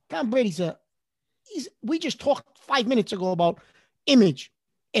 Tom Brady's we just talked 5 minutes ago about image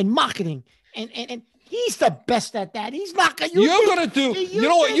and marketing and he's the best at that. He's not going to. You're going to do. You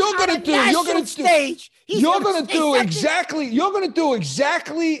know what you're going to do? You're going to do. You're going to do exactly. You're going to do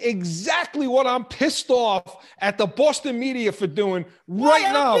exactly what I'm pissed off at the Boston media for doing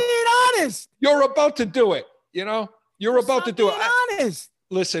right now. I'm being honest. You're about to do it. You're about to do it. Honest.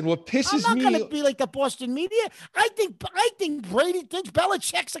 Listen, what pisses me. I'm not going to be like the Boston media. I think Brady thinks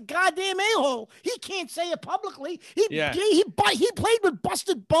Belichick's a goddamn a-hole. He can't say it publicly. He played with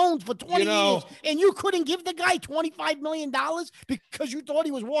busted bones for 20 years, and you couldn't give the guy $25 million because you thought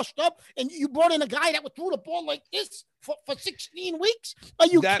he was washed up, and you brought in a guy that would throw the ball like this for 16 weeks? Are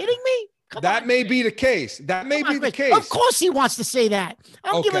you kidding me? That may be the case. That may be the case. Of course he wants to say that.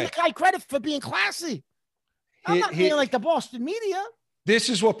 I'm giving the guy credit for being classy. I'm not being like the Boston media. This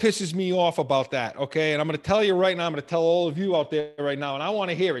is what pisses me off about that, okay? And I'm going to tell you right now, I'm going to tell all of you out there right now, and I want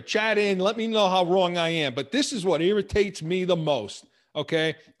to hear it. Chat in, let me know how wrong I am. But this is what irritates me the most,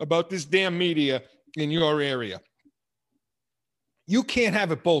 okay, about this damn media in your area. You can't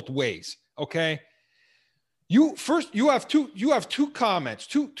have it both ways, okay? You have two comments,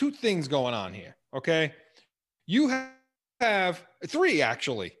 two things going on here, okay? You have 3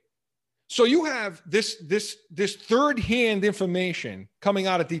 actually. So you have this third-hand information coming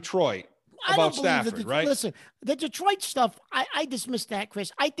out of Detroit about Stafford, right? Listen, the Detroit stuff, I dismiss that,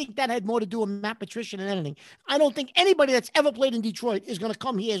 Chris. I think that had more to do with Matt Patricia than anything. I don't think anybody that's ever played in Detroit is going to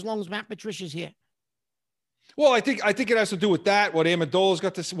come here as long as Matt Patricia's here. Well, I think it has to do with that. What Amendola's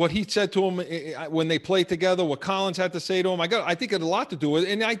got to, what he said to him when they played together, what Collins had to say to him. I think it had a lot to do with it,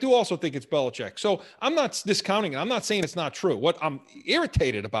 and I do also think it's Belichick. So I'm not discounting it. I'm not saying it's not true. What I'm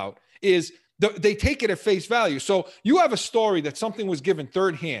irritated about is they take it at face value. So you have a story that something was given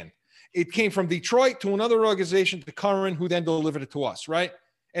third hand. It came from Detroit to another organization to Curran, who then delivered it to us, right?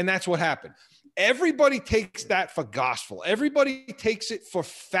 And that's what happened. Everybody takes that for gospel. Everybody takes it for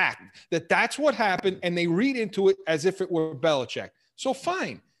fact that that's what happened, and they read into it as if it were Belichick. So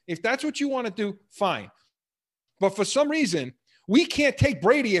fine. If that's what you want to do, fine. But for some reason, we can't take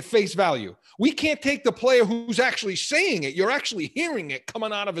Brady at face value. We can't take the player who's actually saying it. You're actually hearing it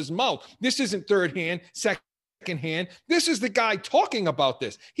coming out of his mouth. This isn't third hand, second hand. This is the guy talking about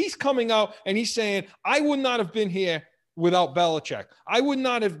this. He's coming out and he's saying, I would not have been here without Belichick. I would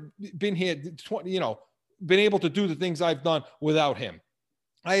not have been here, been able to do the things I've done without him.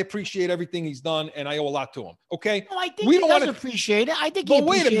 I appreciate everything he's done, and I owe a lot to him. Okay, I think we don't appreciate it. I think. But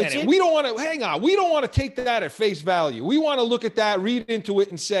wait a minute, we don't want to hang on. We don't want to take that at face value. We want to look at that, read into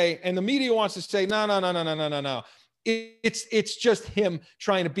it, and say. And the media wants to say, no. It's just him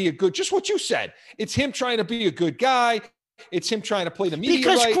trying to be a good. Just what you said. It's him trying to be a good guy. It's him trying to play the media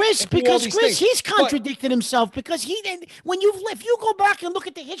because Chris, he's contradicted himself because if you go back and look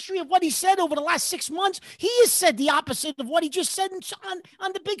at the history of what he said over the last 6 months, he has said the opposite of what he just said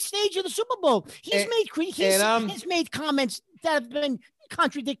on the big stage of the Super Bowl. He's made comments that have been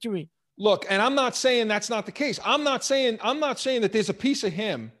contradictory. Look, and I'm not saying that's not the case. I'm not saying that there's a piece of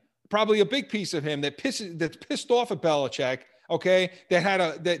him, probably a big piece of him that's pissed off at Belichick. Okay,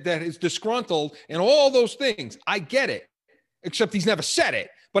 that is disgruntled and all those things. I get it. Except he's never said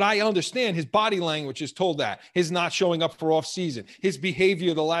it, but I understand his body language has told that. His not showing up for off season, his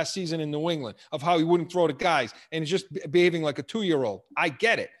behavior the last season in New England of how he wouldn't throw to guys and just behaving like a 2-year-old. I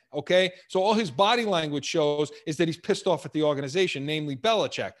get it. Okay. So all his body language shows is that he's pissed off at the organization, namely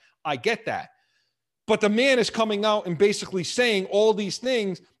Belichick. I get that. But the man is coming out and basically saying all these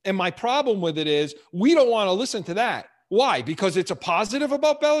things. And my problem with it is we don't want to listen to that. Why? Because it's a positive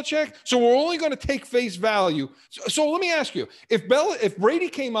about Belichick. So we're only going to take face value. So let me ask you, if Brady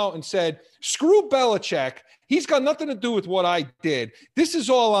came out and said, screw Belichick, he's got nothing to do with what I did. This is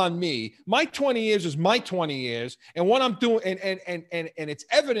all on me. My 20 years is my 20 years. And what I'm doing, and it's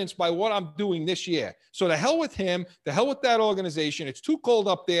evidenced by what I'm doing this year. So the hell with him, the hell with that organization. It's too cold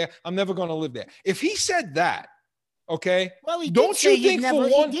up there. I'm never going to live there. If he said that, okay. Well, he don't you think never, for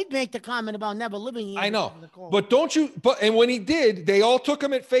one, he did make the comment about never living here. I know, but don't you, and when he did, they all took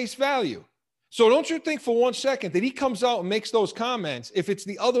him at face value. So don't you think for 1 second that he comes out and makes those comments, if it's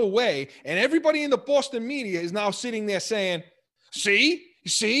the other way, and everybody in the Boston media is now sitting there saying,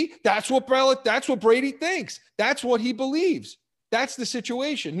 see, that's what Brady thinks. That's what he believes. That's the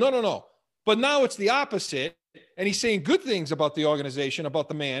situation. No. But now it's the opposite. And he's saying good things about the organization, about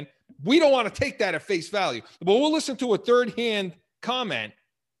the man. We don't want to take that at face value, but we'll listen to a third-hand comment,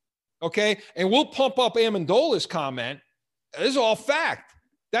 okay? And we'll pump up Amendola's comment. This is all fact.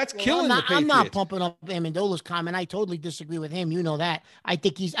 That's killing the Patriots. I'm not pumping up Amendola's comment. I totally disagree with him. You know that. I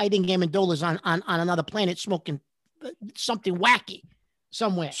think Amendola's on another planet smoking something wacky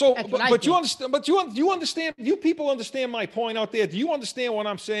somewhere. So, but you understand? But you understand? You people understand my point out there? Do you understand what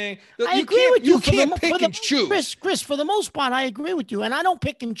I'm saying? I agree with you. You can't pick and choose. Chris, for the most part, I agree with you, and I don't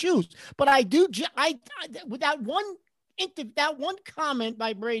pick and choose. But I do. With that one comment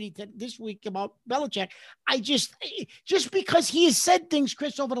by Brady this week about Belichick, I just because he has said things,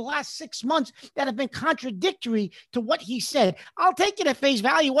 Chris, over the last 6 months that have been contradictory to what he said, I'll take it at face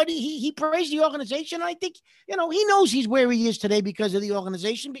value. What he praised the organization. I think, he knows he's where he is today because of the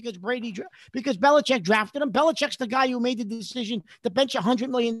organization, because Belichick drafted him. Belichick's the guy who made the decision to bench $100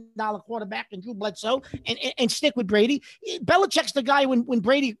 million quarterback and Drew Bledsoe and stick with Brady. Belichick's the guy when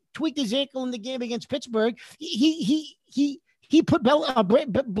Brady tweaked his ankle in the game against Pittsburgh. He put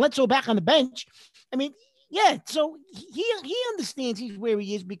Bledsoe back on the bench. I mean, yeah. So he understands he's where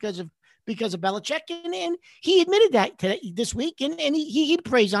he is because of Belichick, and he admitted that this week, and he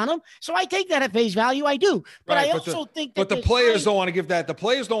prays on him. So I take that at face value. I do, but right, I also think that. But the players don't want to give that. The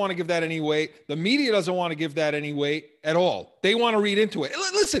players don't want to give that any weight. The media doesn't want to give that any weight at all. They want to read into it.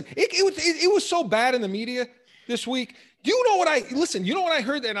 Listen, it was so bad in the media this week. You know what I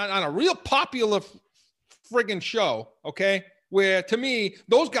heard that on a real popular friggin' show, okay, where to me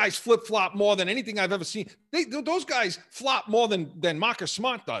those guys flip-flop more than anything I've ever seen. Those guys flop more than Marcus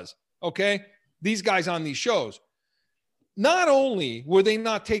Smart does, okay? These guys on these shows. Not only were they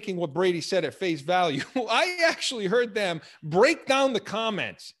not taking what Brady said at face value, I actually heard them break down the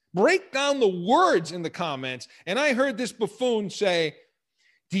comments, break down the words in the comments, and I heard this buffoon say,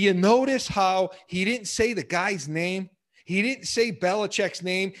 do you notice how he didn't say the guy's name? He didn't say Belichick's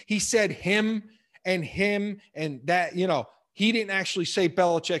name. He said him and that, he didn't actually say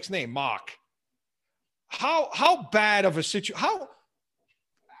Belichick's name, Mark. How bad of a situation?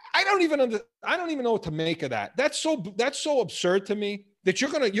 I don't even know what to make of that. That's so absurd to me that you're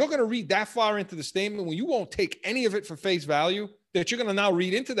gonna read that far into the statement when you won't take any of it for face value, that you're gonna now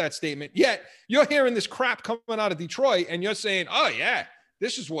read into that statement. Yet you're hearing this crap coming out of Detroit and you're saying, oh yeah,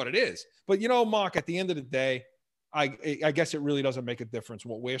 this is what it is. But Mark, at the end of the day, I guess it really doesn't make a difference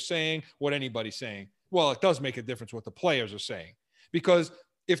what we're saying, what anybody's saying. Well, it does make a difference what the players are saying, because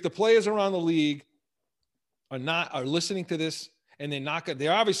if the players around the league are listening to this, and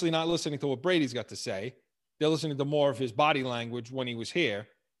they're obviously not listening to what Brady's got to say. They're listening to more of his body language when he was here.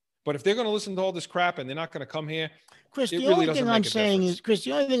 But if they're going to listen to all this crap and they're not going to come here, Chris, the only thing I'm saying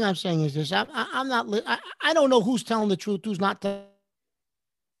is this: I'm not. I don't know who's telling the truth, who's not.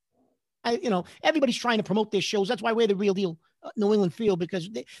 Everybody's trying to promote their shows. That's why we're the real deal New England Field, because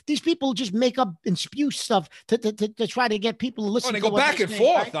these people just make up and spew stuff to try to get people to listen. They go back and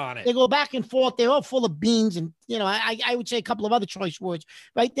forth on it. They go back and forth. They're all full of beans, and I would say a couple of other choice words,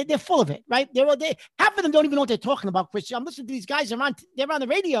 right? They're full of it, right? Half of them don't even know what they're talking about, Chris. I'm listening to these guys. They're on the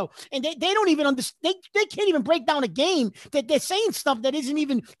radio, and they don't even understand. They can't even break down a game. That they're saying stuff that isn't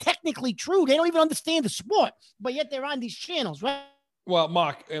even technically true. They don't even understand the sport, but yet they're on these channels, right? Well,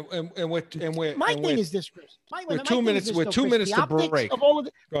 Mark, my thing is this, Chris. We're 2 minutes. We're 2 minutes to break.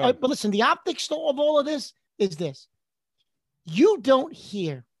 But listen, the optics of all of this is this: you don't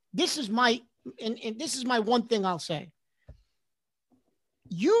hear. This is my one thing I'll say.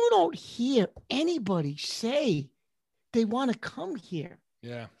 You don't hear anybody say they want to come here.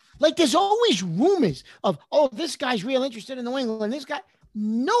 Yeah. Like there's always rumors of, oh, this guy's real interested in New England. This guy,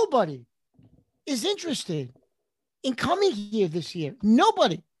 nobody is interested in coming here this year.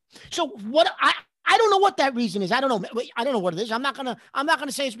 Nobody. So I don't know what that reason is. I don't know. I don't know what it is. I'm not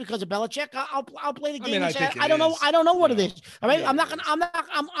gonna say it's because of Belichick. I'll play the game. I don't know. I don't know what it is. All right. I'm not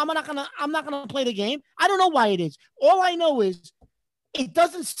gonna play the game. I don't know why it is. All I know is it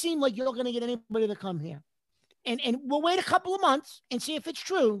doesn't seem like you're gonna get anybody to come here. And we'll wait a couple of months and see if it's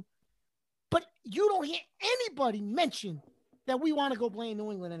true. But you don't hear anybody mention that we want to go play in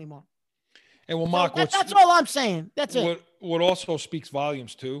New England anymore. And well, Mark, that's all I'm saying. That's it. What also speaks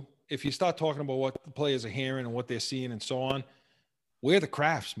volumes too, if you start talking about what the players are hearing and what they're seeing and so on, where are the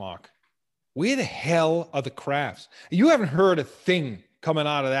Krafts, Mark? Where the hell are the Krafts? You haven't heard a thing coming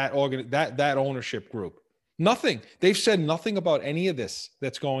out of that ownership group. Nothing. They've said nothing about any of this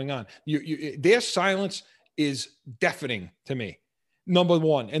that's going on. Their silence is deafening to me. Number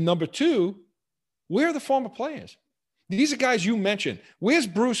one. And number two, where are the former players? These are guys you mentioned. Where's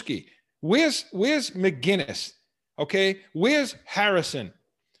Bruschi? Where's McGinnis? Okay. Where's Harrison?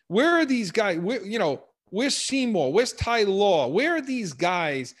 Where are these guys? Where's Seymour? Where's Ty Law? Where are these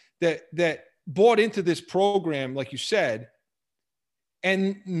guys that bought into this program, like you said,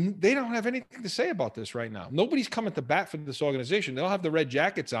 and they don't have anything to say about this right now? Nobody's coming to bat for this organization. They don't have the red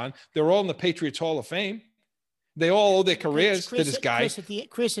jackets on. They're all in the Patriots Hall of Fame. They all owe their careers to this guy.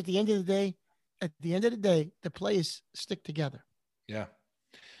 Chris, at the end of the day, the players stick together. Yeah.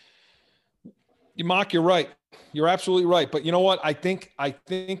 Mark, you're right. You're absolutely right. But you know what? I think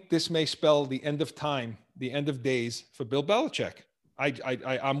this may spell the end of time, the end of days for Bill Belichick.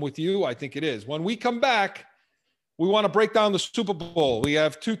 I'm with you. I think it is. When we come back, we want to break down the Super Bowl. We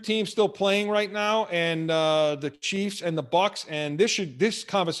have two teams still playing right now, and the Chiefs and the Bucs. And this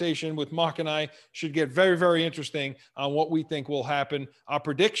conversation with Mark and I should get very, very interesting on what we think will happen. Our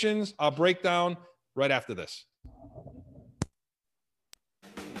predictions, our breakdown, right after this.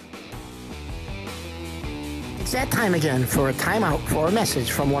 It's that time again for a timeout for a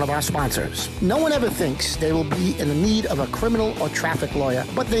message from one of our sponsors. No one ever thinks they will be in the need of a criminal or traffic lawyer,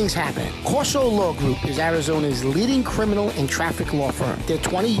 but things happen. Corso Law Group is Arizona's leading criminal and traffic law firm. Their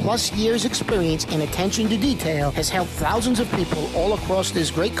 20-plus years experience and attention to detail has helped thousands of people all across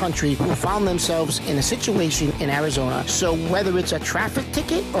this great country who found themselves in a situation in Arizona. So whether it's a traffic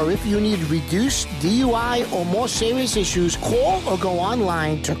ticket or if you need reduced DUI or more serious issues, call or go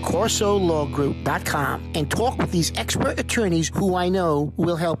online to CorsoLawGroup.com and talk with these expert attorneys who I know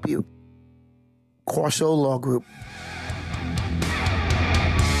will help you. Corso Law Group.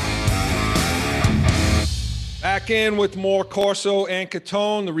 Back in with more Corso and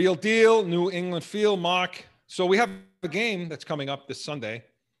Catone, the real deal, New England Field, Mark. So we have a game that's coming up this Sunday.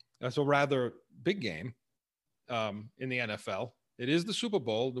 That's a rather big game in the NFL. It is the Super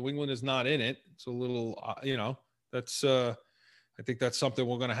Bowl. New England is not in it. It's a little, that's I think that's something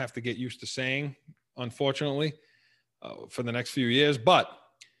we're going to have to get used to saying, unfortunately, for the next few years. But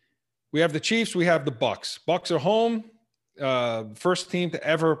we have the Chiefs, we have the Bucs. Bucs are home, first team to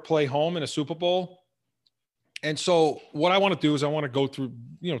ever play home in a Super Bowl. And so what I want to do is I want to go through,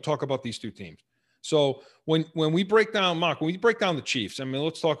 talk about these two teams. So when we break down, Mark, when we break down the Chiefs, I mean,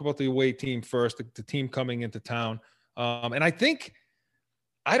 let's talk about the away team first, the team coming into town. And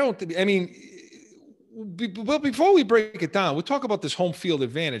Well, before we break it down, we'll talk about this home field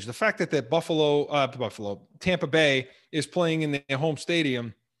advantage. The fact that Tampa Bay is playing in their home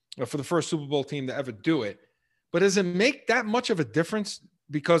stadium for the first Super Bowl team to ever do it. But does it make that much of a difference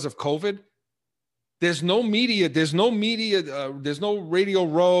because of COVID? There's no media. There's no Radio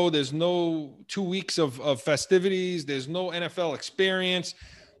Row. There's no 2 weeks of festivities. There's no NFL experience.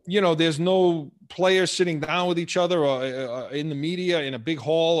 There's no players sitting down with each other or in the media in a big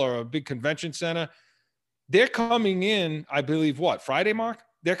hall or a big convention center. They're coming in, I believe, Friday, Mark?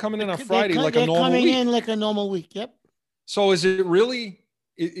 They're coming in on Friday like a normal week. They're coming in like a normal week, yep. So is it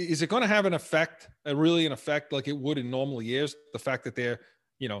going to have an effect like it would in normal years, the fact that they're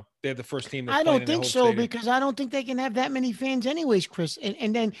the first team that's I don't think so stadium? Because I don't think they can have that many fans anyways, Chris.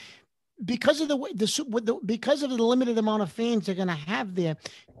 And then because of the limited amount of fans they're going to have there,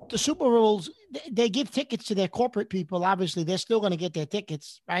 the Super Bowls, they give tickets to their corporate people. Obviously, they're still going to get their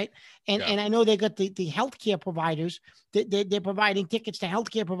tickets, right? And I know they got the healthcare providers. They're providing tickets to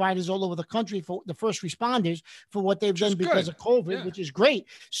healthcare providers all over the country for the first responders for what they've done because of COVID, which is great.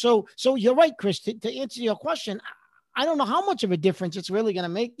 So you're right, Chris. To answer your question, I don't know how much of a difference it's really going to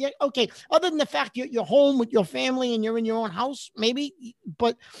make. Yeah, okay. Other than the fact you're home with your family and you're in your own house, maybe.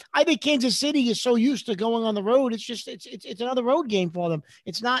 But I think Kansas City is so used to going on the road. It's just it's another road game for them.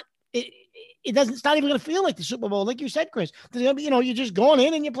 It's not. It's not even going to feel like the Super Bowl, like you said, Chris. There's going to be, you're just going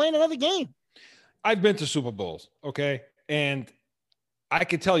in and you're playing another game. I've been to Super Bowls, okay, and I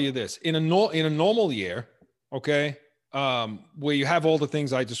can tell you this: in a normal year, okay, where you have all the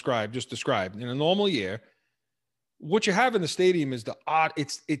things I just described in a normal year. What you have in the stadium is the odd.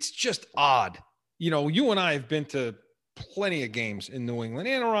 It's just odd. You know, you and I have been to plenty of games in New England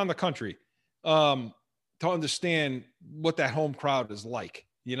and around the country to understand what that home crowd is like.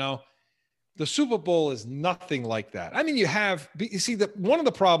 You know, the Super Bowl is nothing like that. I mean, you see that one of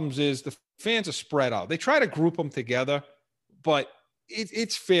the problems is the fans are spread out. They try to group them together, but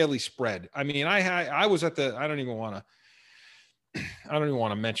it's fairly spread. I mean, I was at the, I don't even want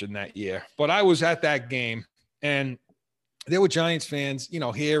to mention that year, but I was at that game and there were Giants fans, you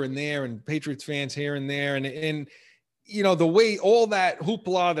know, here and there, and Patriots fans here and there. And, you know, the way all that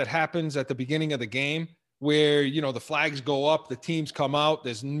hoopla that happens at the beginning of the game, where, you know, the flags go up, the teams come out,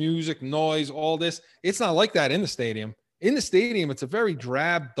 there's music, noise, all this. It's not like that in the stadium. In the stadium, it's a very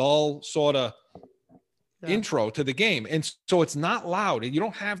drab, dull sort of intro to the game. And so it's not loud. You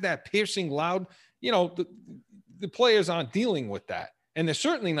don't have that piercing loud, you know, the players aren't dealing with that. And they're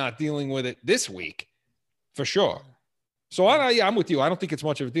certainly not dealing with it this week, for sure. So I'm with you. I don't think it's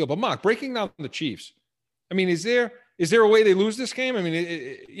much of a deal. But Mark, breaking down the Chiefs, I mean, is there a way they lose this game? I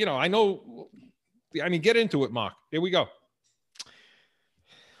mean, you know, get into it, Mark. Here we go.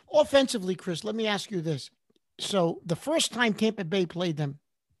 Offensively, Chris, let me ask you this. So the first time Tampa Bay played them,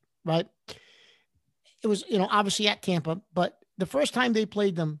 right? It was, you know, obviously at Tampa, but the first time they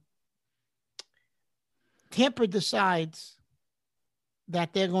played them, Tampa decides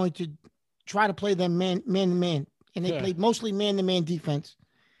that they're going to try to play them man to man. And they played mostly man-to-man defense.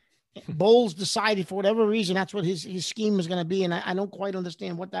 Bowles decided for whatever reason, that's what his scheme was going to be. And I don't quite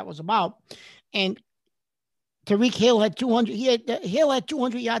understand what that was about. And Tyreek Hill had 200. Hill had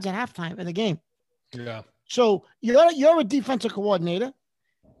 200 yards at halftime in the game. Yeah. So you're a defensive coordinator.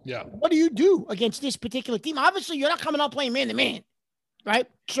 Yeah. What do you do against this particular team? Obviously, you're not coming out playing man-to-man, right?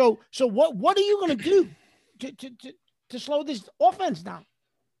 So what are you going to do to slow this offense down?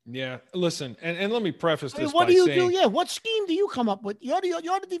 Yeah, listen, and let me preface this. What do you do? Yeah, what scheme do you come up with? You're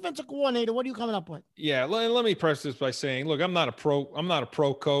the defensive coordinator. What are you coming up with? Yeah, let me preface this by saying, look, I'm not a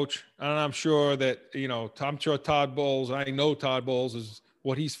pro coach, and I'm sure that, you know, I'm sure Todd Bowles. I know Todd Bowles is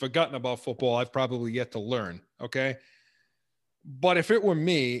what he's forgotten about football. I've probably yet to learn. Okay, but if it were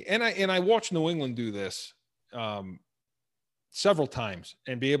me, and I watched New England do this several times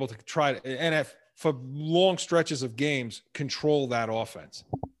and be able to try to, and for long stretches of games, control that offense.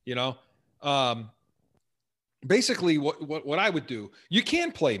 You know, basically what I would do, you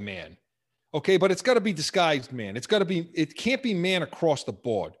can play man, okay, but it's got to be disguised man. It can't be man across the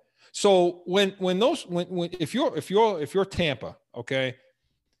board. So if you're Tampa, okay,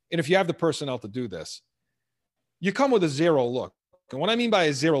 and if you have the personnel to do this, you come with a zero look. And what I mean by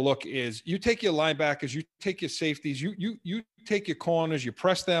a zero look is you take your linebackers, you take your safeties, you take your corners, you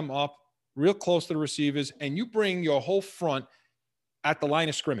press them up real close to the receivers, and you bring your whole front at the line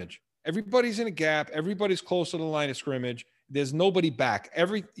of scrimmage. Everybody's in a gap. Everybody's close to the line of scrimmage. There's nobody back.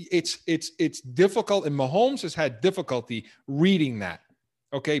 It's difficult, and Mahomes has had difficulty reading that.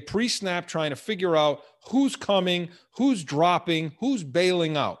 Okay, pre-snap, trying to figure out who's coming, who's dropping, who's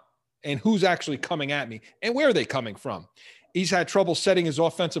bailing out, and who's actually coming at me, and where are they coming from. He's had trouble setting his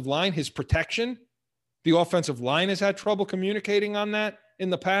offensive line, his protection. The offensive line has had trouble communicating on that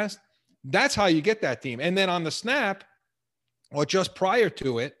in the past. That's how you get that team. And then on the snap, or just prior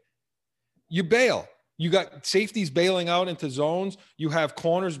to it, you bail. You got safeties bailing out into zones. You have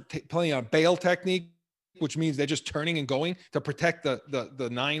corners playing on bail technique, which means they're just turning and going to protect the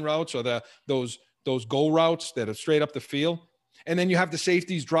 9 routes or those go routes that are straight up the field. And then you have the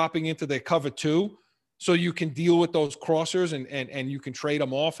safeties dropping into their cover 2, so you can deal with those crossers and you can trade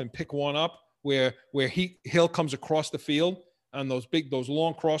them off and pick one up where Hill comes across the field on those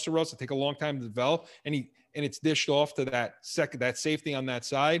long crosser routes that take a long time to develop, and it's dished off to that safety on that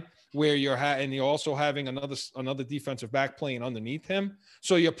side where and you're also having another defensive back playing underneath him.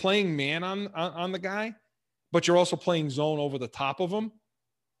 So you're playing man on the guy, but you're also playing zone over the top of him.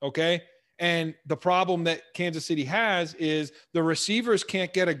 Okay. And the problem that Kansas City has is the receivers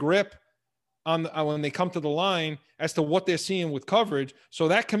can't get a grip on when they come to the line as to what they're seeing with coverage. So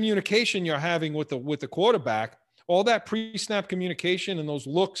that communication you're having with the quarterback, all that pre-snap communication and those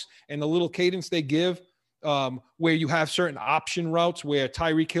looks and the little cadence they give, where you have certain option routes where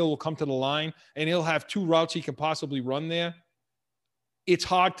Tyreek Hill will come to the line and he'll have 2 routes he can possibly run there. It's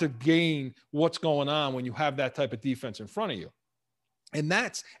hard to gain what's going on when you have that type of defense in front of you. And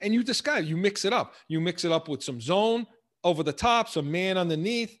you mix it up. You mix it up with some zone over the top, some man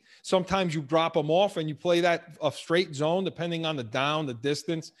underneath. Sometimes you drop them off and you play that a straight zone, depending on the down, the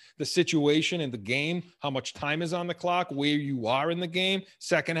distance, the situation and the game, how much time is on the clock, where you are in the game,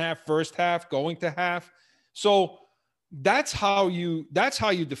 second half, first half, going to half. So That's how you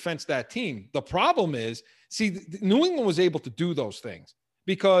defense that team. The problem is, see, New England was able to do those things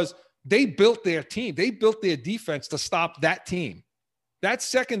because they built their team. They built their defense to stop that team. That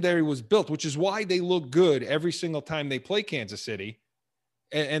secondary was built, which is why they look good every single time they play Kansas City.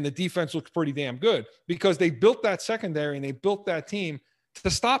 And the defense looks pretty damn good because they built that secondary and they built that team to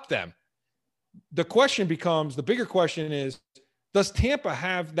stop them. The bigger question is, does Tampa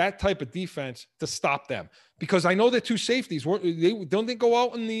have that type of defense to stop them? Because I know they're two safeties. Don't they go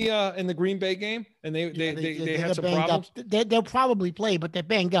out in the Green Bay game and they had some problems? They'll probably play, but they're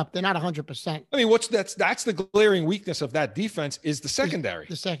banged up. They're not 100%. I mean, that's the glaring weakness of that defense is the secondary.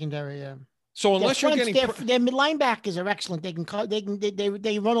 The secondary, yeah. So unless you're getting their linebackers are excellent.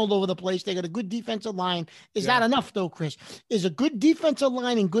 They run all over the place. They got a good defensive line. Is that enough though, Chris? Is a good defensive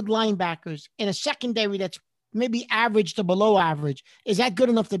line and good linebackers and a secondary that's maybe average to below average, is that good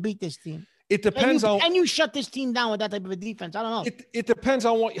enough to beat this team? It depends Can you shut this team down with that type of a defense? I don't know. It depends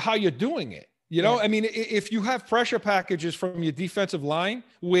on how you're doing it. You know, I mean, if you have pressure packages from your defensive line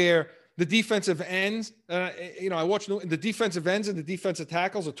where the defensive ends, I watch the defensive ends and the defensive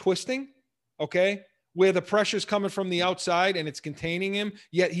tackles are twisting, okay, where the pressure's coming from the outside and it's containing him,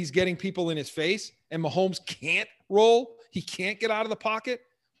 yet he's getting people in his face and Mahomes can't roll. He can't get out of the pocket.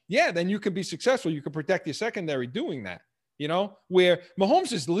 Yeah, then you can be successful. You can protect your secondary doing that, where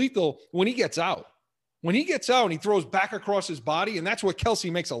Mahomes is lethal when he gets out. When he gets out and he throws back across his body, and that's where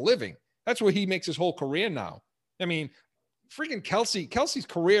Kelce makes a living. That's where he makes his whole career now. I mean, freaking Kelce's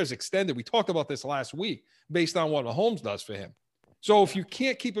career is extended. We talked about this last week based on what Mahomes does for him. So if you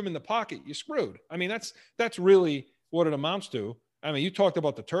can't keep him in the pocket, you're screwed. I mean, that's really what it amounts to. I mean, you talked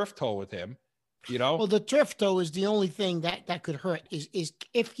about the turf toe with him. Well, the turf toe is the only thing that could hurt is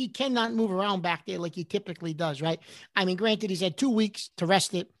if he cannot move around back there like he typically does, right? I mean, granted, he's had 2 weeks to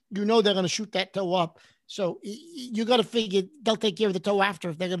rest it. They're going to shoot that toe up. So you got to figure they'll take care of the toe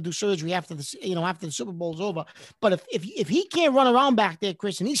after if they're going to do surgery after the Super Bowl's over. But if he can't run around back there,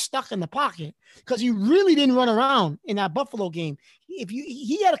 Chris, and he's stuck in the pocket because he really didn't run around in that Buffalo game.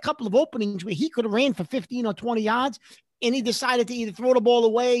 He had a couple of openings where he could have ran for 15 or 20 yards. And he decided to either throw the ball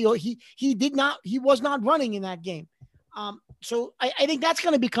away or he was not running in that game. So I think that's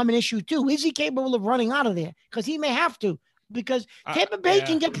going to become an issue too. Is he capable of running out of there? Because he may have to, because Tampa Bay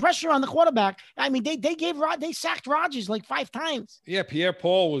can get pressure on the quarterback. I mean, they sacked Rodgers like 5 times. Yeah,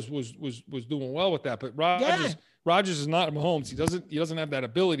 Pierre-Paul was doing well with that, but Rodgers is not Mahomes. He doesn't have that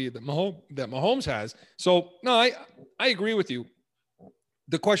ability that Mahomes has. So no, I agree with you.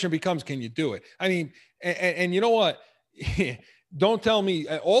 The question becomes, can you do it? I mean, and you know what? Don't tell me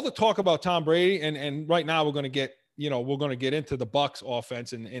all the talk about Tom Brady and right now we're going to get into the Bucs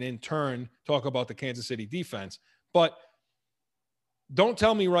offense and in turn talk about the Kansas City defense. But don't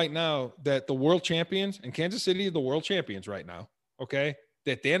tell me right now that the world champions and Kansas City are the world champions right now. Okay.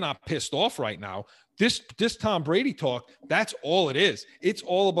 That they're not pissed off right now. This Tom Brady talk, that's all it is. It's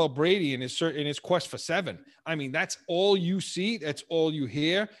all about Brady and his quest for 7. I mean, that's all you see. That's all you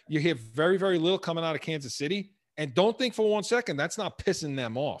hear. You hear very, very little coming out of Kansas City. And don't think for 1 second that's not pissing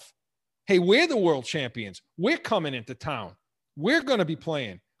them off. Hey, we're the world champions. We're coming into town. We're going to be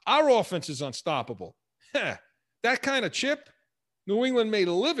playing. Our offense is unstoppable. That kind of chip, New England made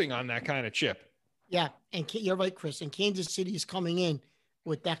a living on that kind of chip. Yeah, and you're right, Chris. And Kansas City is coming in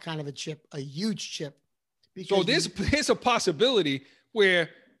with that kind of a chip, a huge chip. So there's a possibility where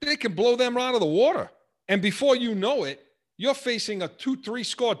they can blow them out of the water. And before you know it, you're facing a 2-3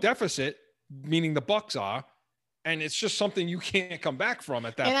 score deficit, meaning the Bucs are. And it's just something you can't come back from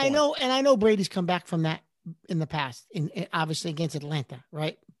at that point. I know Brady's come back from that in the past, obviously against Atlanta,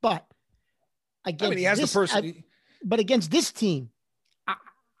 right? But against he has the person. But against this team,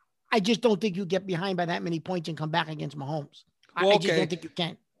 I just don't think you get behind by that many points and come back against Mahomes. I just don't think you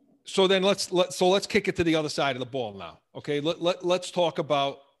can. So then let's kick it to the other side of the ball now. Okay, let's talk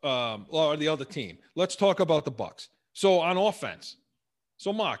about or the other team. Let's talk about the Bucs. So on offense,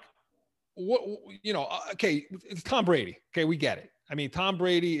 so Mark. Okay, it's Tom Brady. Okay, we get it. I mean, Tom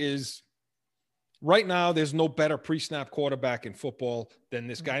Brady is right now, there's no better pre-snap quarterback in football than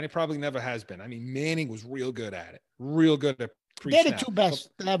this guy, and it probably never has been. I mean, Manning was real good at it, real good at pre-snap. They're the 2 best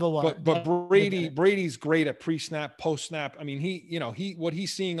ever was. But Brady's great at pre-snap, post-snap. I mean, what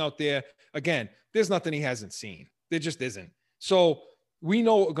he's seeing out there, again, there's nothing he hasn't seen. There just isn't. So we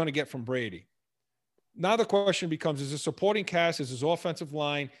know what we're going to get from Brady. Now the question becomes, is his supporting cast, is his offensive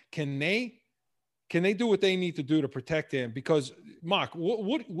line, can they do what they need to do to protect him? Because, Mark,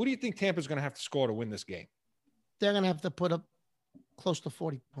 what do you think Tampa's going to have to score to win this game? They're going to have to put up close to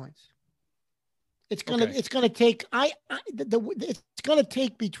 40 points. It's going to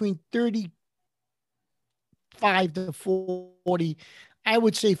take between 30 45-40. I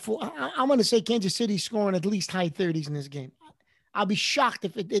would say I'm going to say Kansas City scoring at least high 30s in this game. I'll be shocked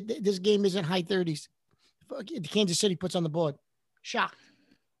if this game isn't high 30s. Kansas City puts on the board. Shocked.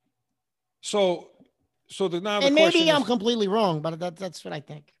 So and maybe I'm completely wrong, but that's what I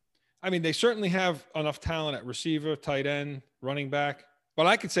think. I mean, they certainly have enough talent at receiver, tight end, running back. But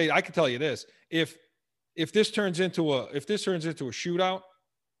I could tell you this: if this turns into a shootout,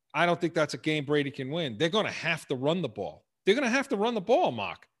 I don't think that's a game Brady can win. They're going to have to run the ball. They're going to have to run the ball,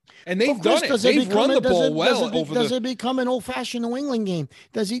 Mark. And they've done it. They've run the ball well. Does it become an old-fashioned New England game?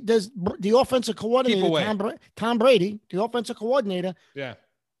 Does the offensive coordinator, Tom Brady, the offensive coordinator, yeah,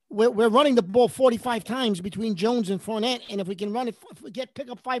 we're running the ball 45 times between Jones and Fournette, and if we can run it, pick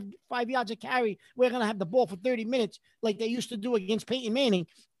up five yards of carry, we're going to have the ball for 30 minutes like they used to do against Peyton Manning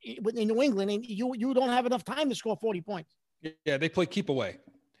in New England, and you don't have enough time to score 40 points. Yeah, they play keep away.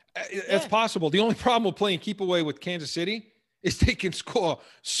 It's possible. The only problem with playing keep away with Kansas City is they can score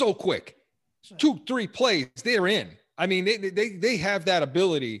so quick. 2-3 plays, they're in. I mean, they have that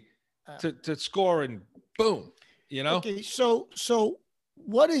ability to score and boom, you know? Okay, so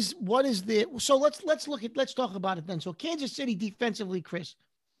what is the so let's talk about it then. So Kansas City defensively, Chris,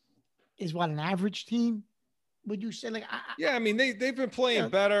 is what, an average team? Would you say? I mean, they've been playing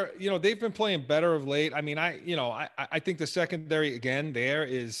better. You know, they've been playing better of late. I mean, I think the secondary again there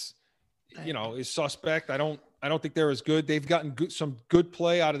is suspect. I don't think they're as good. They've gotten some good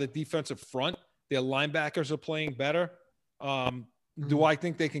play out of the defensive front. Their linebackers are playing better. Do I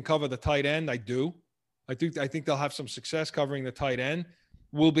think they can cover the tight end? I do. I think they'll have some success covering the tight end.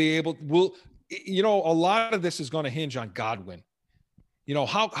 A lot of this is going to hinge on Godwin. You know,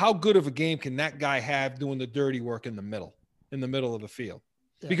 how good of a game can that guy have doing the dirty work in the middle of the field?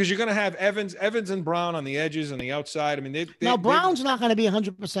 Yeah. Because you're going to have Evans and Brown on the edges and the outside. I mean, Brown's not going to be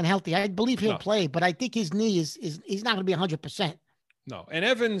 100% healthy. I believe he'll play, but I think his knee he's not going to be 100%. No, and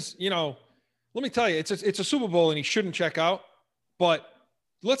Evans, let me tell you, it's a Super Bowl and he shouldn't check out. But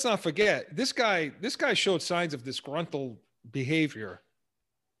let's not forget, this guy showed signs of disgruntled behavior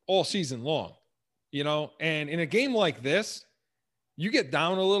all season long. And in a game like this, you get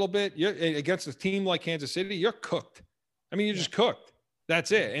down a little bit, you're against a team like Kansas City, you're cooked. I mean, you're just cooked.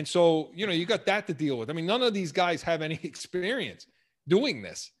 That's it. And so, you got that to deal with. I mean, none of these guys have any experience doing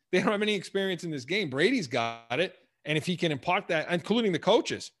this. They don't have any experience in this game. Brady's got it. And if he can impart that, including the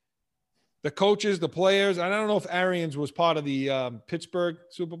coaches, the players, I don't know if Arians was part of the Pittsburgh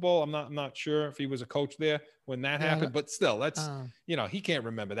Super Bowl. I'm not sure if he was a coach there when that happened, but still, that's, he can't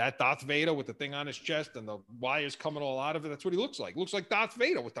remember that. Darth Vader with the thing on his chest and the wires coming all out of it. That's what he looks like. Looks like Darth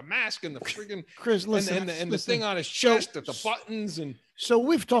Vader with the mask and the freaking Chris, listen, and the thing on his chest at the buttons. And so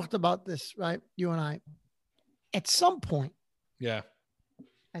we've talked about this, right? You and I, at some point,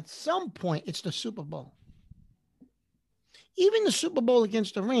 it's the Super Bowl. Even the Super Bowl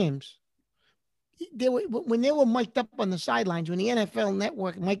against the Rams, when they were mic'd up on the sidelines, when the NFL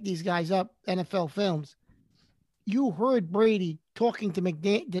Network mic'd these guys up, NFL Films, you heard Brady talking to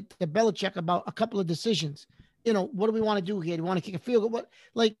Belichick about a couple of decisions. What do we want to do here? Do we want to kick a field goal?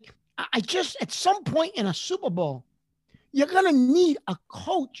 I just, at some point in a Super Bowl, you're going to need a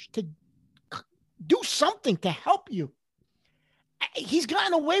coach to do something to help you. He's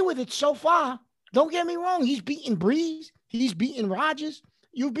gotten away with it so far. Don't get me wrong. He's beaten Breeze. He's beaten Rodgers.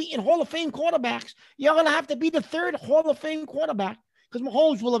 You've beaten Hall of Fame quarterbacks. You're going to have to be the third Hall of Fame quarterback because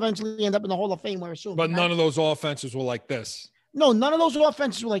Mahomes will eventually end up in the Hall of Fame, we're assuming. But none of those offenses were like this. No, none of those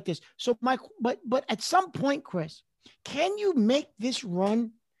offenses were like this. So, but at some point, Chris, can you make this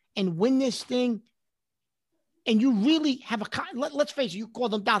run and win this thing? And you really have let's face it, you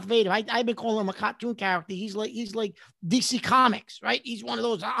call him Darth Vader. I've been calling him a cartoon character. He's like DC Comics, right? He's one of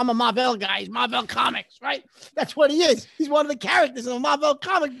those, I'm a Marvel guy. He's Marvel Comics, right? That's what he is. He's one of the characters in a Marvel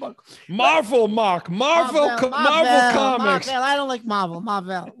comic book. Marvel Comics. Marvel. I don't like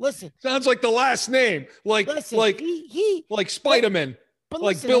Marvel. Listen. Sounds like the last name. Like Spider-Man.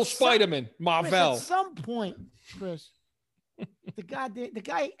 Like Bill Spider-Man. Marvel. At some point, Chris, the guy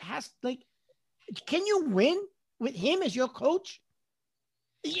has can you win with him as your coach?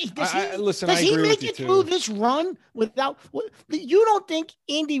 Does he make it through this run without? You don't think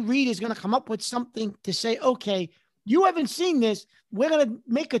Andy Reid is going to come up with something to say, okay, you haven't seen this. We're going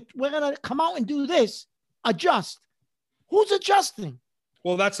to come out and do this. Adjust. Who's adjusting?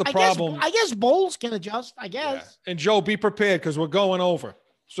 Well, that's the problem. I guess Bowles can adjust, I guess. Yeah. And Joe, be prepared because we're going over.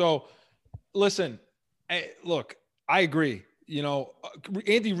 So listen, look, I agree.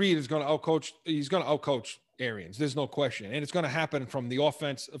 Andy Reid is going to outcoach. He's going to outcoach Arians. There's no question. And it's going to happen from the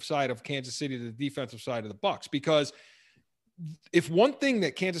offensive side of Kansas City to the defensive side of the Bucs. Because if one thing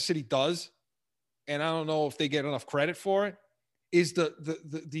that Kansas City does, and I don't know if they get enough credit for it, is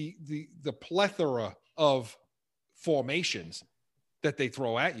the plethora of formations that they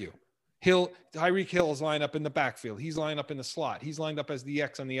throw at you. Tyreek Hill is lined up in the backfield. He's lined up in the slot. He's lined up as the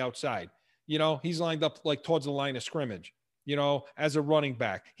X on the outside. He's lined up like towards the line of scrimmage, as a running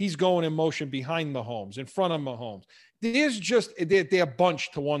back. He's going in motion behind Mahomes, in front of Mahomes. There's just, they're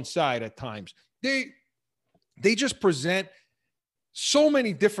bunched to one side at times. They just present so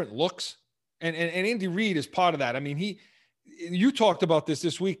many different looks. And Andy Reid is part of that. I mean, you talked about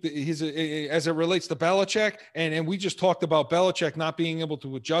this week, as it relates to Belichick, and we just talked about Belichick not being able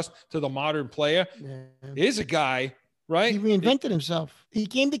to adjust to the modern player. Yeah. Here's a guy, right? He reinvented himself. He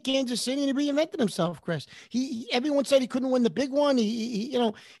came to Kansas City and he reinvented himself, Chris. Everyone said he couldn't win the big one.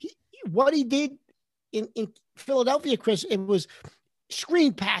 What he did in Philadelphia, Chris, it was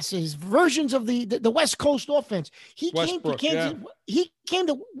screen passes, versions of the West Coast offense. He came to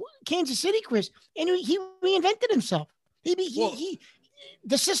Kansas City, Chris, and he reinvented himself.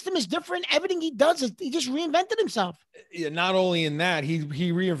 The system is different. Everything he does he just reinvented himself. Yeah, not only in that, he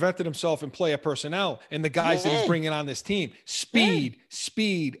reinvented himself in player personnel and the guys that he's bringing on this team. Speed,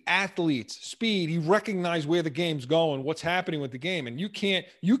 athletes, speed. He recognized where the game's going, what's happening with the game, and you can't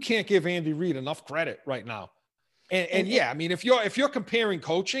give Andy Reid enough credit right now. And yeah, I mean, if you're comparing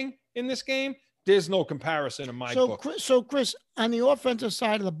coaching in this game, there's no comparison in my book. So, Chris, on the offensive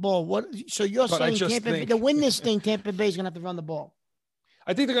side of the ball, so you're saying to win this thing, Tampa Bay is going to have to run the ball?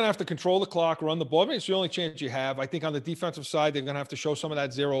 I think they're going to have to control the clock, run the ball. I mean, it's the only chance you have. I think on the defensive side, they're going to have to show some of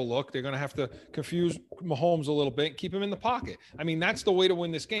that zero look. They're going to have to confuse Mahomes a little bit and keep him in the pocket. I mean, that's the way to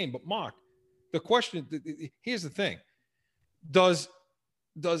win this game. But, Mark, the question – here's the thing. Does –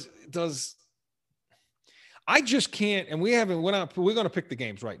 I just can't – and we're going to pick the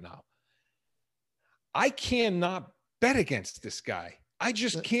games right now. I cannot bet against this guy. I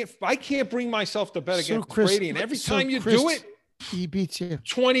just can't. I can't bring myself to bet against Brady. And every time you do it, he beats you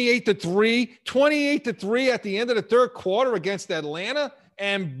 28-3 at the end of the third quarter against Atlanta,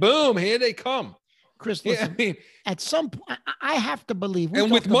 and boom, here they come. Chris, listen, I mean, at some point, I have to believe,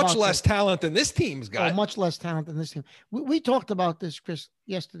 and with much less talent than this team's got. Much less talent than this team. We talked about this, Chris,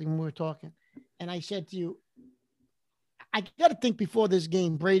 yesterday when we were talking, and I said to you, I got to think before this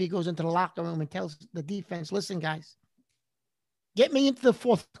game, Brady goes into the locker room and tells the defense, listen, guys, get me into the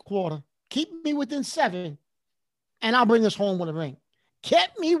fourth quarter. Keep me within 7, and I'll bring this home with a ring.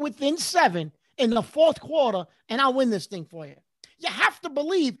 Get me within 7 in the fourth quarter, and I'll win this thing for you. You have to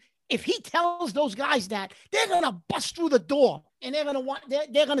believe if he tells those guys that, they're going to bust through the door, and they're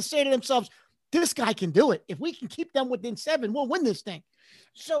going to say to themselves, this guy can do it. If we can keep them within 7, we'll win this thing.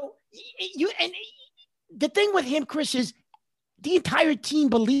 So the thing with him, Chris, is the entire team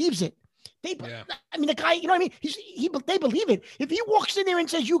believes it. I mean, the guy, you know what I mean? They believe it. If he walks in there and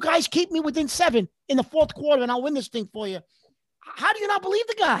says, you guys keep me within 7 in the fourth quarter and I'll win this thing for you, how do you not believe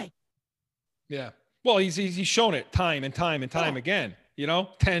the guy? Yeah. Well, he's shown it time and time again.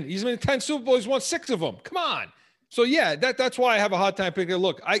 10. He's been in 10 Super Bowls. He's won 6 of them. Come on. So yeah, that's why I have a hard time picking.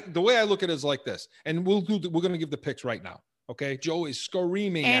 Look, the way I look at it is like this, and we're going to give the picks right now. Okay, Joe is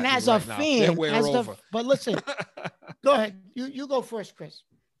screaming. And at as me a right fan, now. But listen, go ahead. You go first, Chris.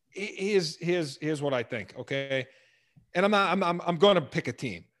 Here's what I think. Okay, and I'm going to pick a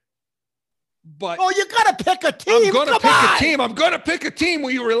team. But you got to pick a team. I'm going to pick a team. I'm going to pick a team.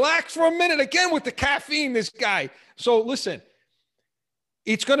 Will you relax for a minute again with the caffeine? This guy. So listen,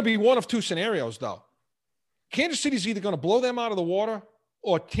 it's going to be one of 2 scenarios though. Kansas City's either going to blow them out of the water,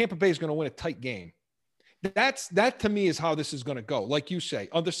 or Tampa Bay is going to win a tight game. That to me is how this is going to go. Like you say,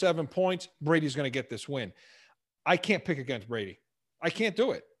 under 7 points, Brady's going to get this win. I can't pick against Brady. I can't do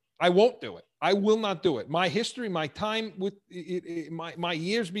it. I won't do it. I will not do it. My history, my time with it, my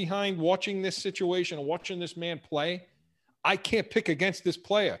years behind watching this situation and watching this man play, I can't pick against this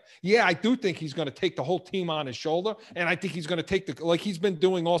player. Yeah, I do think he's going to take the whole team on his shoulder, and I think he's going to take like he's been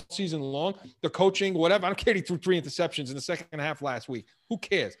doing all season long, the coaching, whatever. I don't care. He threw 3 interceptions in the second half last week. Who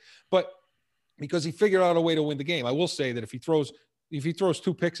cares? But because he figured out a way to win the game. I will say that if he throws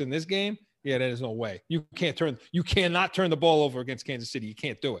 2 picks in this game, yeah, there's no way. You cannot turn the ball over against Kansas City. You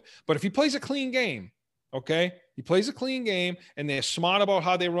can't do it. But if he plays a clean game, okay, he plays a clean game, and they're smart about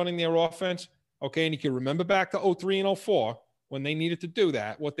how they're running their offense, okay, and you can remember back to 03 and 04 when they needed to do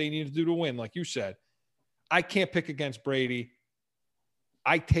that, what they needed to do to win, like you said. I can't pick against Brady.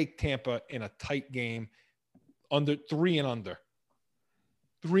 I take Tampa in a tight game, under 3 and under.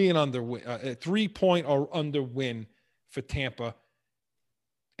 3 and under, 3-point or under win for Tampa.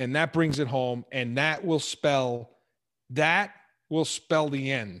 And that brings it home. And that will spell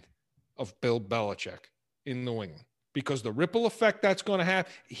the end of Bill Belichick in New England. because the ripple effect that's going to have,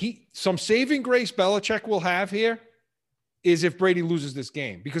 some saving grace Belichick will have here is if Brady loses this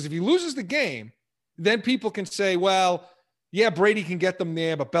game. Because if he loses the game, then people can say, well, yeah, Brady can get them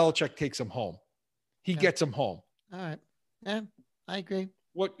there, but Belichick takes them home. He gets them home. All right. Yeah, I agree.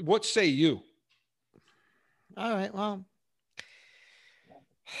 What say you? All right. Well,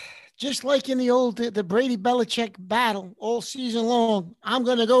 just like in the Brady Belichick battle all season long, I'm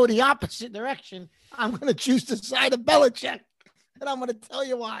going to go the opposite direction. I'm going to choose the side of Belichick, and I'm going to tell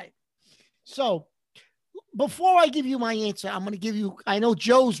you why. So before I give you my answer, I'm going to give you, I know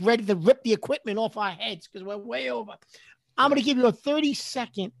Joe's ready to rip the equipment off our heads because we're way over. I'm going to give you a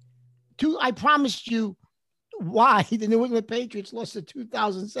 30-second. I promised you why the New England Patriots lost the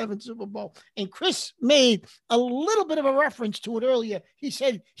 2007 Super Bowl. And Chris made a little bit of a reference to it earlier. He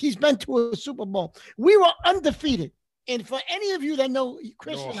said he's been to a Super Bowl. We were undefeated. And for any of you that know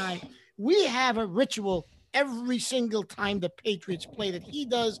Chris and I, we have a ritual every single time the Patriots play that he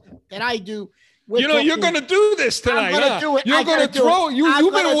does, that I do. You're going to do this tonight. I'm going to do it. You're going to throw it.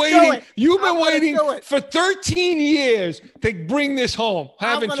 You've been waiting. You've been waiting for 13 years to bring this home,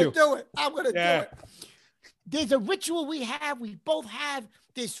 haven't you? I'm going to do it. There's a ritual we have. We both have.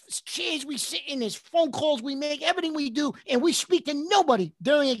 There's chairs we sit in. There's phone calls we make. Everything we do. And we speak to nobody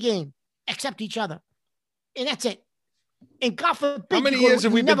during a game except each other. And that's it. And God forbid. How many years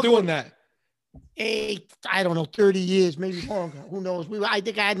have we been doing that? I don't know, 30 years, maybe longer. Who knows? I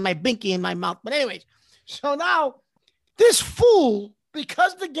think I had my binky in my mouth. But anyways, so now this fool,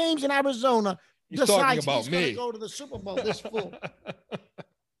 because the game's in Arizona, decides he's going to go to the Super Bowl. This fool.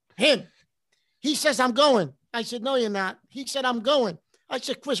 Him. He says, I'm going. I said, no, you're not. He said, I'm going. I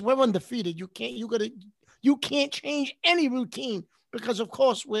said, Chris, we're undefeated. You can't change any routine because, of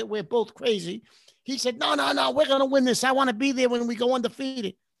course, we're both crazy. He said, no, we're going to win this. I want to be there when we go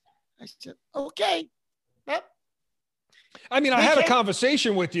undefeated. I said, okay. Yep. I mean, I had a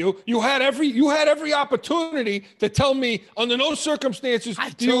conversation with you. You had every opportunity to tell me under no circumstances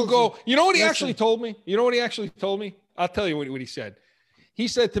do you go. You know what he actually told me? I'll tell you what he said. He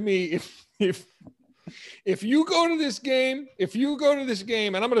said to me, if you go to this game,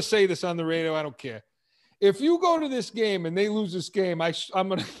 and I'm going to say this on the radio, I don't care. If you go to this game and they lose this game, I'm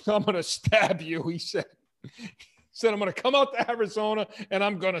going to stab you. He said, I'm going to come out to Arizona and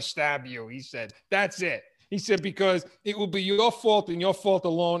I'm going to stab you. He said, that's it. He said, because it will be your fault and your fault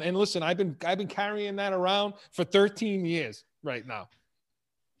alone. And listen, I've been carrying that around for 13 years right now.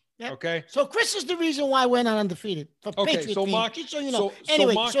 Yep. Okay. So Chris is the reason why we're not undefeated. For Patriot so Mark, so you know.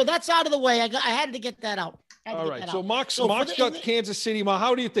 So that's out of the way. I had to get that out. All right. So Mark's got Kansas City.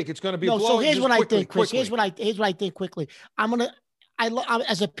 How do you think it's going to be? So here's what I think, Chris. Here's what I think quickly. I'm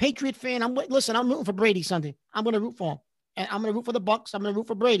as a Patriot fan. I'm rooting for Brady Sunday. I'm going to root for him, and I'm going to root for the Bucs. I'm going to root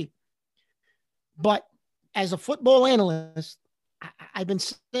for Brady. But as a football analyst, I've been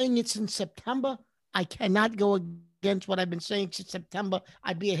saying it since September. I cannot go against what I've been saying since September.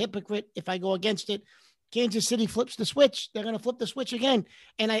 I'd be a hypocrite if I go against it. Kansas City flips the switch. They're going to flip the switch again.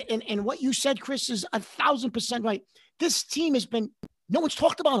 And what you said, Chris, is 1,000% right. This team no one's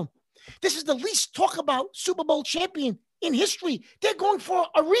talked about them. This is the least talk about Super Bowl champion in history. They're going for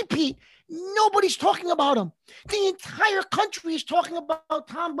a repeat. Nobody's talking about them. The entire country is talking about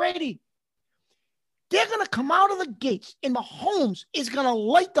Tom Brady. They're going to come out of the gates, and Mahomes is going to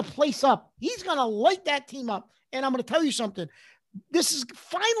light the place up. He's going to light that team up. And I'm going to tell you something. This is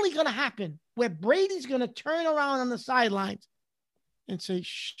finally going to happen where Brady's going to turn around on the sidelines and say,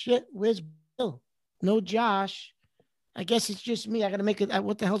 shit, where's Bill? No Josh. I guess it's just me. I got to make it.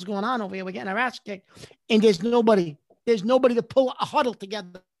 What the hell's going on over here? We're getting our ass kicked. And there's nobody to pull a huddle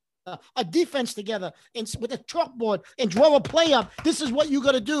together, a defense together, and with a chalkboard and draw a play up. This is what you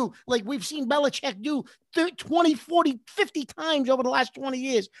got to do. Like we've seen Belichick do 20, 40, 50 times over the last 20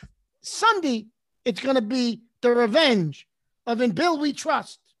 years. Sunday, it's going to be the revenge of In Bill We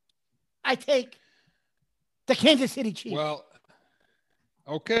Trust. I take the Kansas City Chiefs. Well,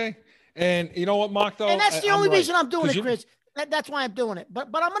 okay. And you know what, Mark, though? And that's the only reason I'm doing it, Chris. That's why I'm doing it. But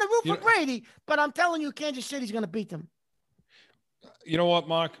I'm going to root for Brady, but I'm telling you, Kansas City's going to beat them. You know what,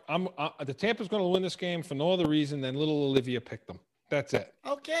 Mark? The Tampa's going to win this game for no other reason than little Olivia picked them. That's it.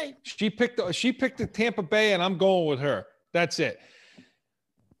 Okay. She picked the Tampa Bay, and I'm going with her. That's it.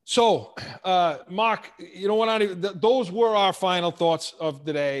 So, Mark, you know what? Those were our final thoughts of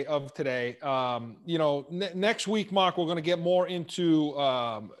today. Next week, Mark, we're going to get more into,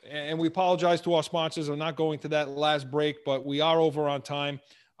 and we apologize to our sponsors. I'm not going to that last break, but we are over on time.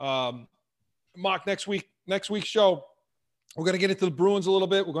 Mark, next week's show, we're going to get into the Bruins a little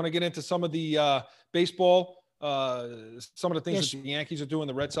bit. We're going to get into some of the baseball some of the things that the Yankees are doing,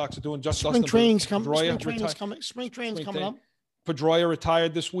 the Red Sox are doing. Just spring training's coming. Spring training's coming up. Pedroia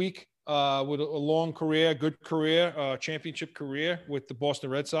retired this week with a long career, good career, championship career with the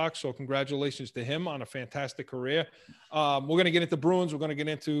Boston Red Sox. So congratulations to him on a fantastic career. We're going to get into Bruins. We're going to get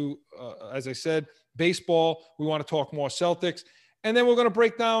into, as I said, baseball. We want to talk more Celtics. And then we're going to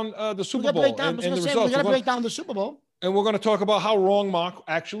break down the Super Bowl and the results. We're going to break down the Super Bowl. And we're going to talk about how wrong Mark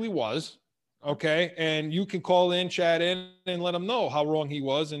actually was. Okay. And you can call in, chat in, and let him know how wrong he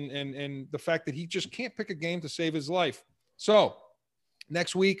was and the fact that he just can't pick a game to save his life. So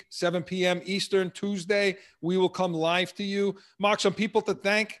next week, 7 p.m. Eastern, Tuesday, we will come live to you. Mark, some people to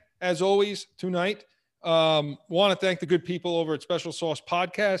thank, as always, tonight. Want to thank the good people over at Special Sauce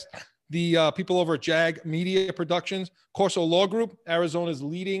Podcast, the people over at JAG Media Productions, Corso Law Group, Arizona's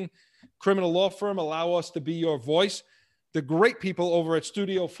leading criminal law firm. Allow us to be your voice. The great people over at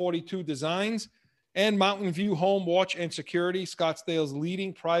Studio 42 Designs and Mountain View Home Watch and Security, Scottsdale's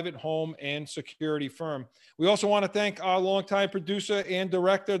leading private home and security firm. We also want to thank our longtime producer and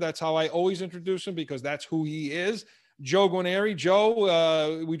director. That's how I always introduce him because that's who he is, Joe Guarneri.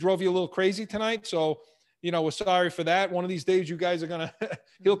 Joe, we drove you a little crazy tonight, so we're sorry for that. One of these days, you guys are gonna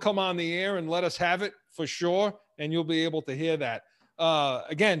he'll come on the air and let us have it for sure, and you'll be able to hear that.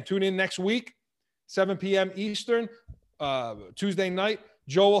 Again, tune in next week, 7 p.m. Eastern, Tuesday night.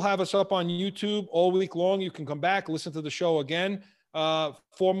 Joe will have us up on YouTube all week long. You can come back, listen to the show again.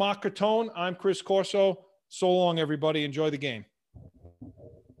 For Mark Cartone, I'm Chris Corso. So long, everybody. Enjoy the game.